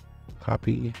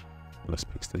 Copy. Let's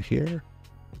paste it here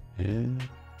and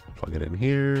plug it in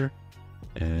here.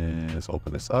 And let's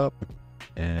open this up.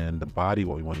 And the body,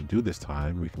 what we want to do this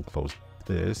time, we can close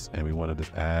this and we want to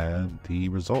just add the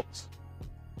results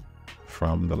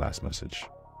from the last message.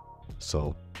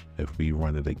 So if we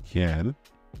run it again,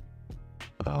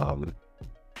 I'm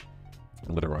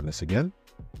going to run this again.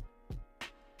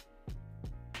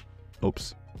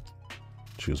 Oops.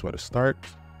 Choose where to start.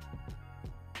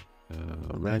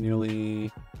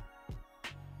 Manually.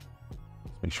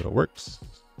 Make sure it works.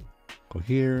 Go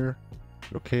here.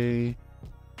 Okay.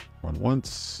 Run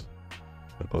once.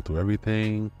 Go through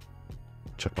everything.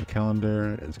 Check my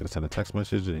calendar. It's going to send a text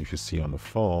message, and you should see on the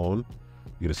phone,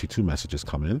 you're going to see 2 messages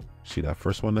come in. See that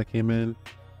first one that came in,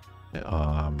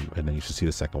 and then you should see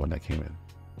the second one that came in,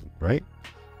 right?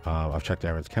 I've checked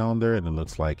Aaron's calendar, and it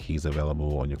looks like he's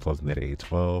available on your closing date at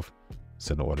 8/12.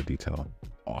 Send the order detail.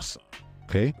 Awesome.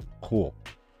 Okay, cool.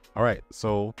 All right,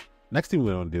 so next thing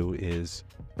we're going to do is,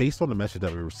 based on the message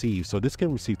that we received, so this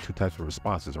can receive 2 types of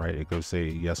responses, right? It goes say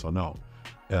yes or no.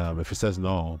 If it says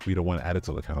no, we don't want to add it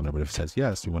to the calendar, but if it says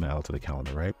yes, we want to add it to the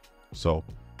calendar, right? So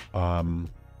what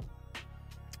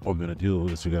we're going to do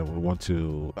is we want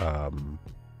to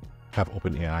have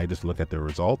OpenAI just look at the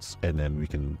results, and then we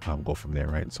can go from there,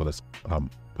 right? So let's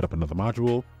put up another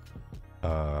module,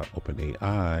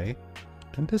 OpenAI,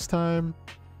 and this time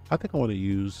I think I want to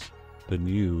use the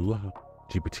new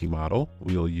GPT model.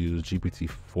 We'll use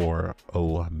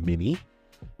GPT-4o mini,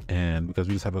 and because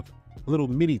we just have a little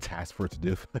mini task for it to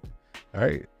do. All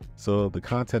right, so the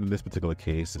content in this particular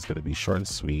case is going to be short and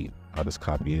sweet. I'll just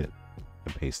copy it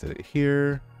and paste it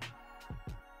here.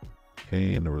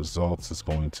 Okay, and the results is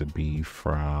going to be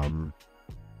from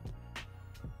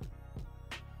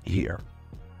here.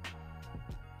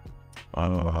 Wait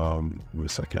a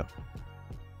second.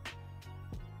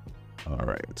 All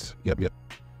right. Yep.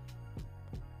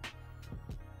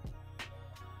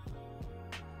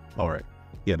 All right.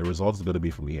 Yeah, the results is going to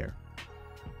be from here.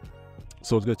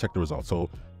 So it's going to check the results. So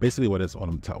basically what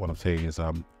I'm saying is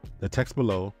the text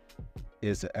below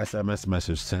is the SMS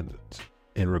message sent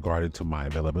in regard to my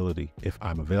availability. If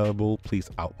I'm available, please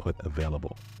output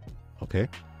available. Okay.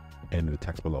 And the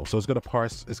text below. So it's going to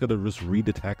parse, it's going to just read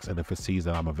the text. And if it sees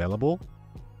that I'm available,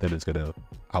 then it's going to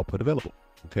output available.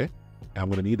 Okay. And I'm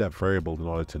going to need that variable in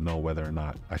order to know whether or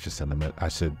not I should send them it. I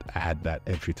should add that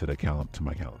entry to my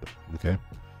calendar. Okay.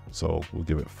 So we'll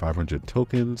give it 500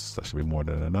 tokens. That should be more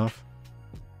than enough.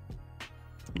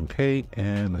 Okay.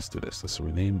 And let's do this. Let's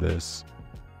rename this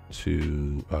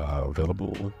to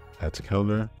available, add to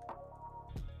calendar.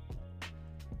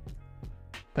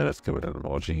 And let's give it an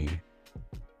emoji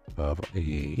of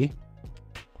a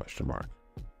question mark.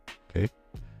 Okay.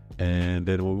 And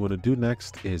then what we want to do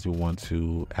next is we want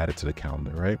to add it to the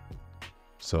calendar, right?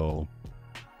 So,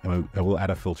 and we'll add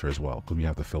a filter as well, because we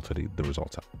have to filter the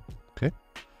results out. Okay.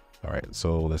 All right.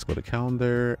 So let's go to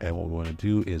calendar. And what we want to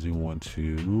do is we want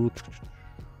to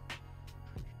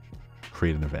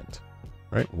create an event,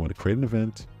 right? We want to create an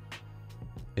event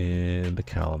in the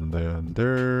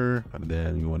calendar. And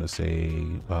then you want to say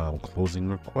closing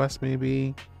request,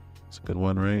 maybe. It's a good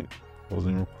one, right?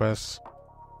 Closing requests.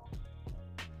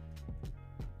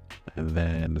 And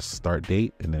then the start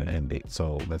date and then end date.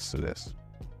 So let's do this.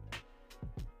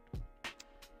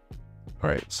 All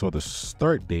right. So the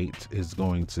start date is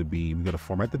going to be, we're going to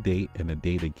format the date and the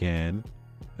date again.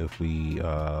 If we,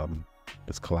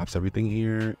 let's collapse everything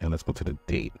here and let's go to the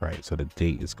date, right? So the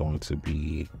date is going to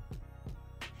be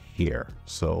here.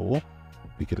 So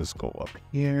we could just go up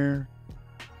here,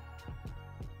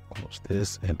 close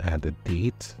this and add the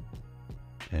date.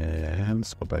 And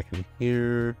let's go back in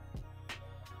here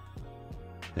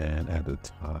and add the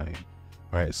time.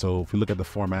 All right. So if we look at the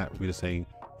format, we're just saying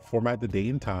format the date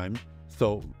and time.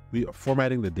 So we are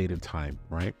formatting the date and time,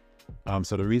 right?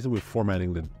 So the reason we're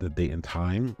formatting the date and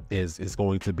time is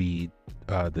going to be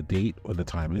the date or the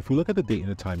time. And if we look at the date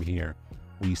and the time here,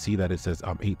 we see that it says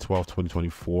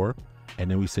 8/12/2024,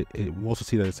 and then we also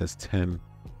see that it says 10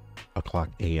 o'clock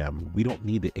a.m. We don't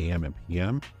need the a.m. and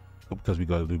p.m. because we're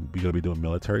gonna be doing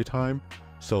military time.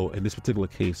 So in this particular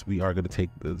case, we are going to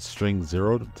take the string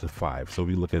 0 to 5. So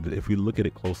if we look at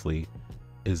it closely,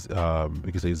 is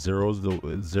we can say 0,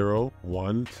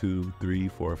 1, 2, 3,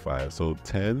 4, 5. So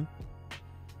 10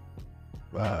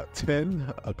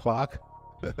 o'clock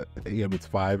a.m. It's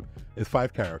 5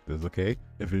 characters. Okay,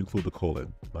 if you include the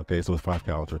colon. Okay, so it's 5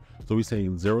 characters. So we're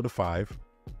saying 0 to 5.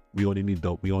 We only need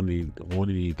that. We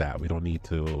don't need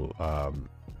to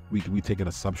we taking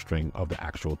a substring of the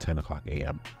actual 10 o'clock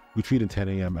a.m. We treating 10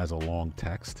 a.m. as a long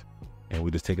text, and we're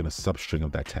just taking a substring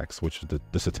of that text, which is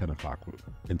just a 10 o'clock,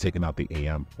 and taking out the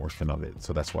a.m. portion of it.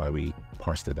 So that's why we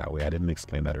parsed it that way. I didn't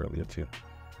explain that earlier too.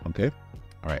 Okay.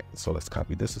 All right. So let's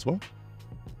copy this as well.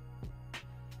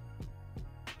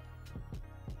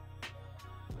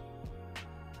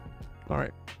 All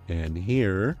right. And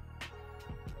here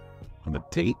on the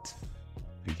date,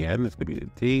 again, it's going to be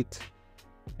the date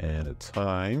and a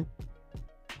time.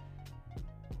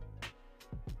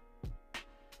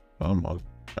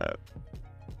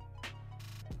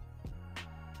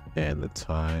 And the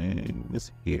time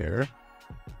is here.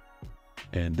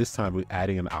 And this time we're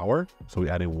adding an hour. So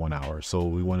we're adding 1 hour. So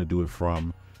we want to do it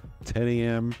from 10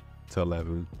 a.m. to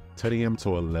 11 a.m.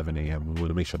 to 11 a.m. We want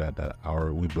to make sure that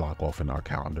hour we block off in our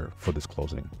calendar for this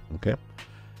closing. Okay.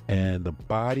 And the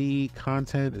body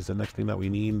content is the next thing that we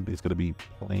need. It's going to be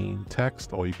plain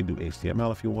text, or you can do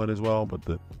HTML if you want as well. But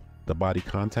the body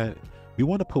content, we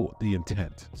want to put the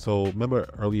intent. So remember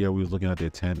earlier we was looking at the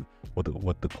intent, what the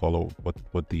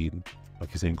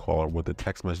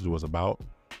text message was about.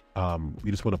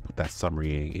 We just want to put that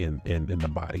summary in the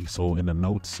body. So in the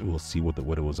notes, we'll see what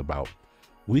it was about.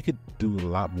 We could do a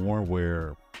lot more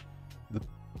where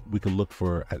we could look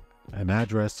for an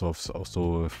address. So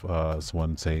if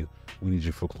someone say we need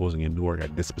you for closing in Newark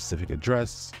at this specific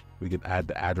address, we can add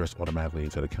the address automatically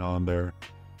into the calendar,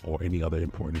 or any other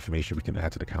important information we can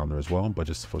add to the calendar as well. But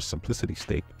just for simplicity's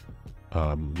sake,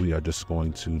 we are just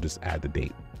going to just add the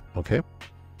date. Okay.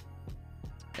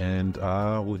 And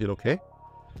we'll hit okay.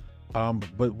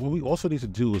 But what we also need to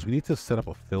do is we need to set up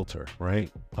a filter,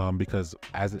 right? Because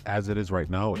as it is right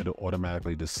now, it'll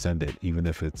automatically just send it, even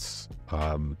if it's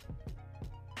a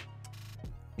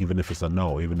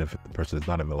no, even if the person is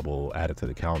not available, add it to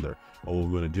the calendar. What we're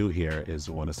going to do here is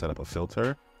we want to set up a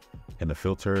filter, and the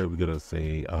filter, we're going to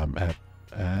say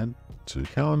add to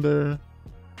calendar.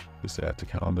 We say add to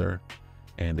calendar,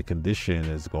 and the condition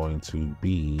is going to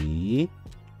be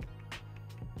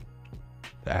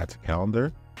add to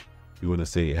calendar. You want to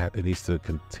say it needs to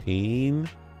contain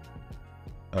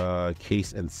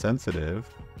case insensitive,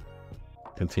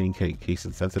 containing case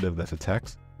insensitive, that's a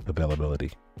text,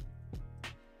 availability.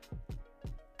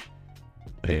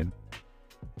 And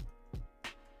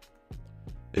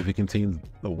if it contains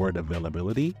the word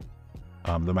availability,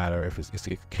 no matter if it's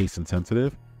case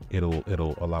insensitive,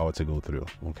 it'll allow it to go through.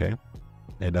 Okay,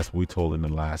 and that's what we told in the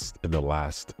last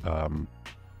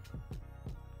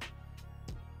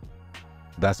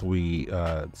that's what we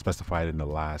specified in the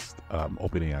last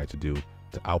OpenAI to do,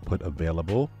 to output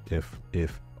available if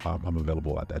I'm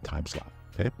available at that time slot.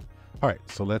 Okay, all right,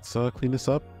 so let's clean this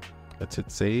up. Let's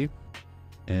hit save,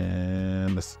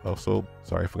 and let's also,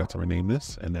 sorry, I forgot to rename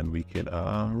this, and then we can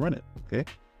run it. Okay,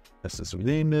 let's just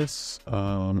rename this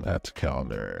add to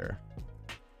calendar,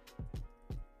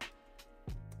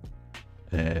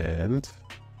 and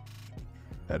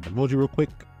add an emoji real quick.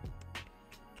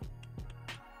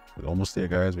 We're almost there,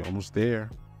 guys. We're almost there.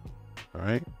 All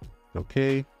right.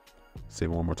 Okay. Save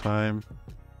it one more time.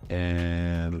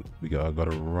 And we got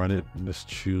to run it. Let's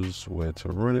choose where to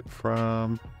run it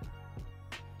from.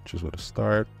 Choose where to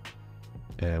start.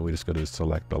 And we're just going to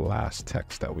select the last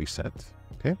text that we sent.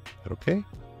 Okay. Okay.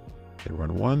 It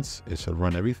run once. It should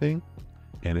run everything.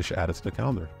 And it should add it to the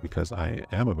calendar because I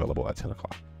am available at 10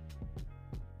 o'clock.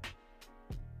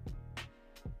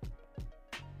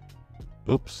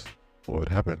 Oops. What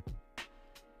happened?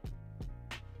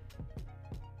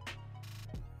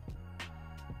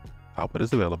 Output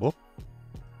is available.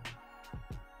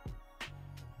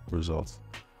 Results.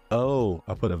 Oh,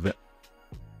 I put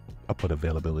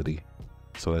availability.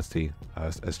 So let's see.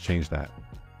 Let's change that.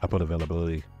 I put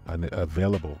availability.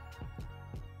 Available.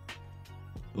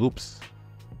 Oops.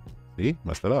 See,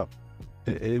 messed it up.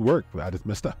 It worked, but I just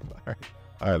messed up. All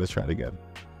right. Let's try it again.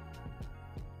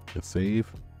 Hit save.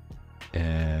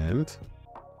 And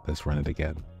let's run it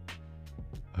again.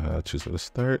 Choose where to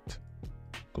start.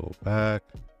 Go back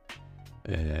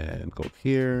and go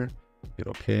here. Hit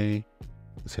OK.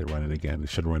 Let's hit run it again. It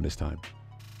should run this time.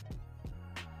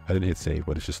 I didn't hit save,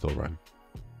 but it should still run.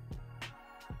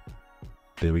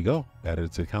 There we go. Added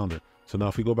it to the calendar. So now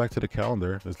if we go back to the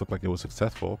calendar, this looked like it was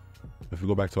successful. If we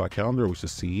go back to our calendar, we should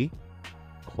see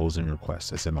closing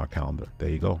request. It's in our calendar. There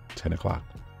you go. 10 o'clock.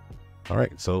 All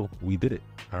right, so we did it.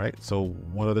 All right, so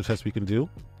one other test we can do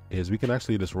is we can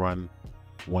actually just run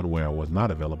one where I was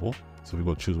not available. So we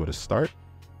go choose where to start,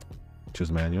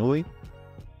 choose manually,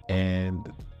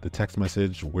 and the text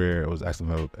message where it was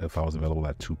asking if I was available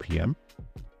at 2 p.m.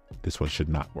 This one should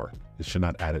not work. It should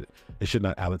not add it. It should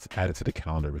not add it to the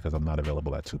calendar because I'm not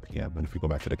available at 2 p.m. And if we go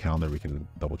back to the calendar, we can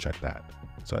double check that.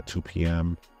 So at 2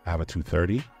 p.m., I have a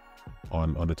 2:30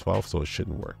 on the 12th, so it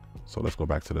shouldn't work. So let's go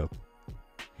back to the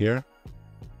here.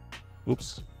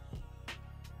 Oops.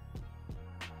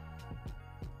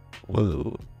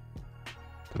 Whoa.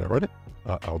 Did I run it?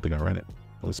 I don't think I ran it.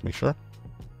 Let's make sure.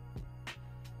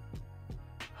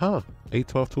 Huh.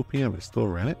 8:12, 2 p.m. It still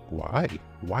ran it? Why?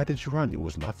 Why did you run? It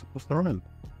was not supposed to run.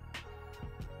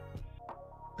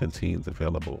 Contains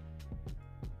available.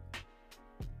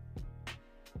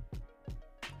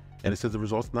 And it says the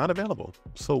result's not available.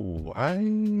 So why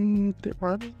did it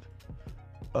run?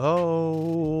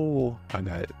 Oh, I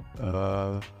got it.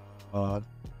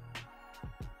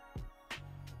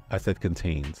 I said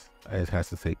contains. It has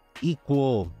to say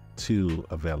equal to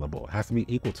available. It has to be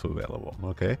equal to available.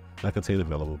 Okay, not contain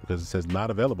available because it says not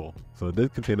available. So it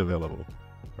did contain available,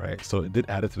 right? So it did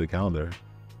add it to the calendar.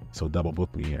 So double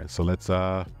book me here. So let's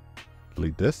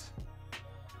delete this.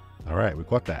 All right, we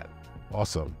caught that.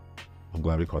 Awesome. I'm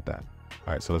glad we caught that.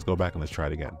 All right, so let's go back and let's try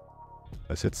it again.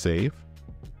 Let's hit save.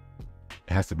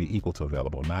 It has to be equal to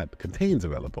available, not contains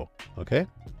available. Okay.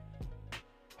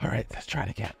 All right, let's try it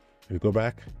again. We go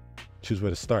back, choose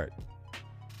where to start,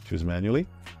 choose manually,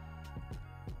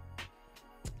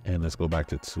 and let's go back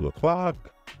to 2 o'clock.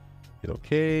 Hit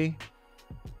OK.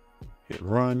 Hit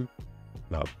run.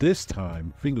 Now this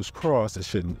time, fingers crossed, it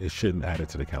shouldn't add it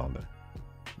to the calendar.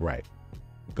 Right.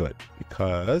 Good,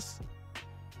 because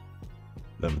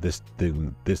it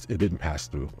didn't pass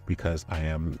through because I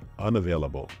am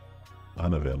unavailable,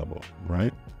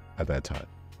 right, at that time.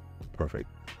 Perfect.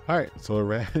 All right, so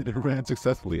it ran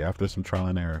successfully after some trial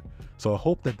and error. So I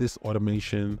hope that this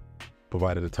automation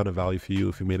provided a ton of value for you.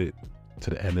 If you made it to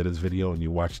the end of this video and you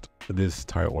watched this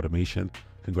entire automation,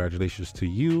 congratulations to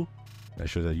you. That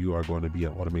shows that you are going to be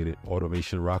an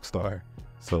automation rock star.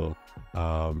 So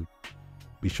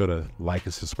be sure to like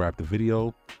and subscribe to the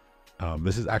video.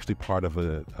 This is actually part of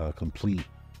a complete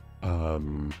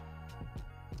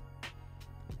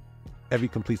every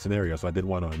complete scenario. So I did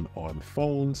one on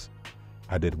phones.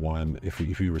 I did one if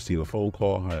you receive a phone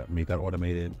call, I made that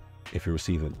automated. If you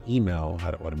receive an email,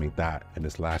 how to automate that. And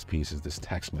this last piece is this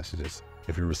text messages.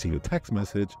 If you receive a text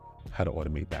message, how to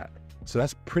automate that. So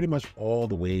that's pretty much all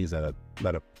the ways that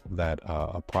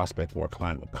a prospect or a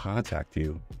client will contact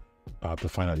you to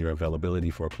find out your availability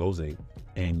for a closing.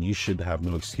 And you should have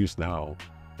no excuse now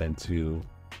than to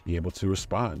be able to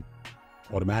respond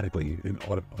automatically in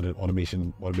an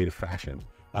automated fashion.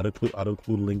 I'll include a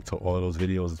link to all of those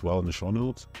videos as well in the show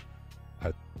notes.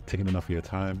 I've taken enough of your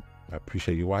time. I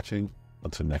appreciate you watching.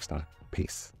 Until next time,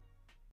 peace.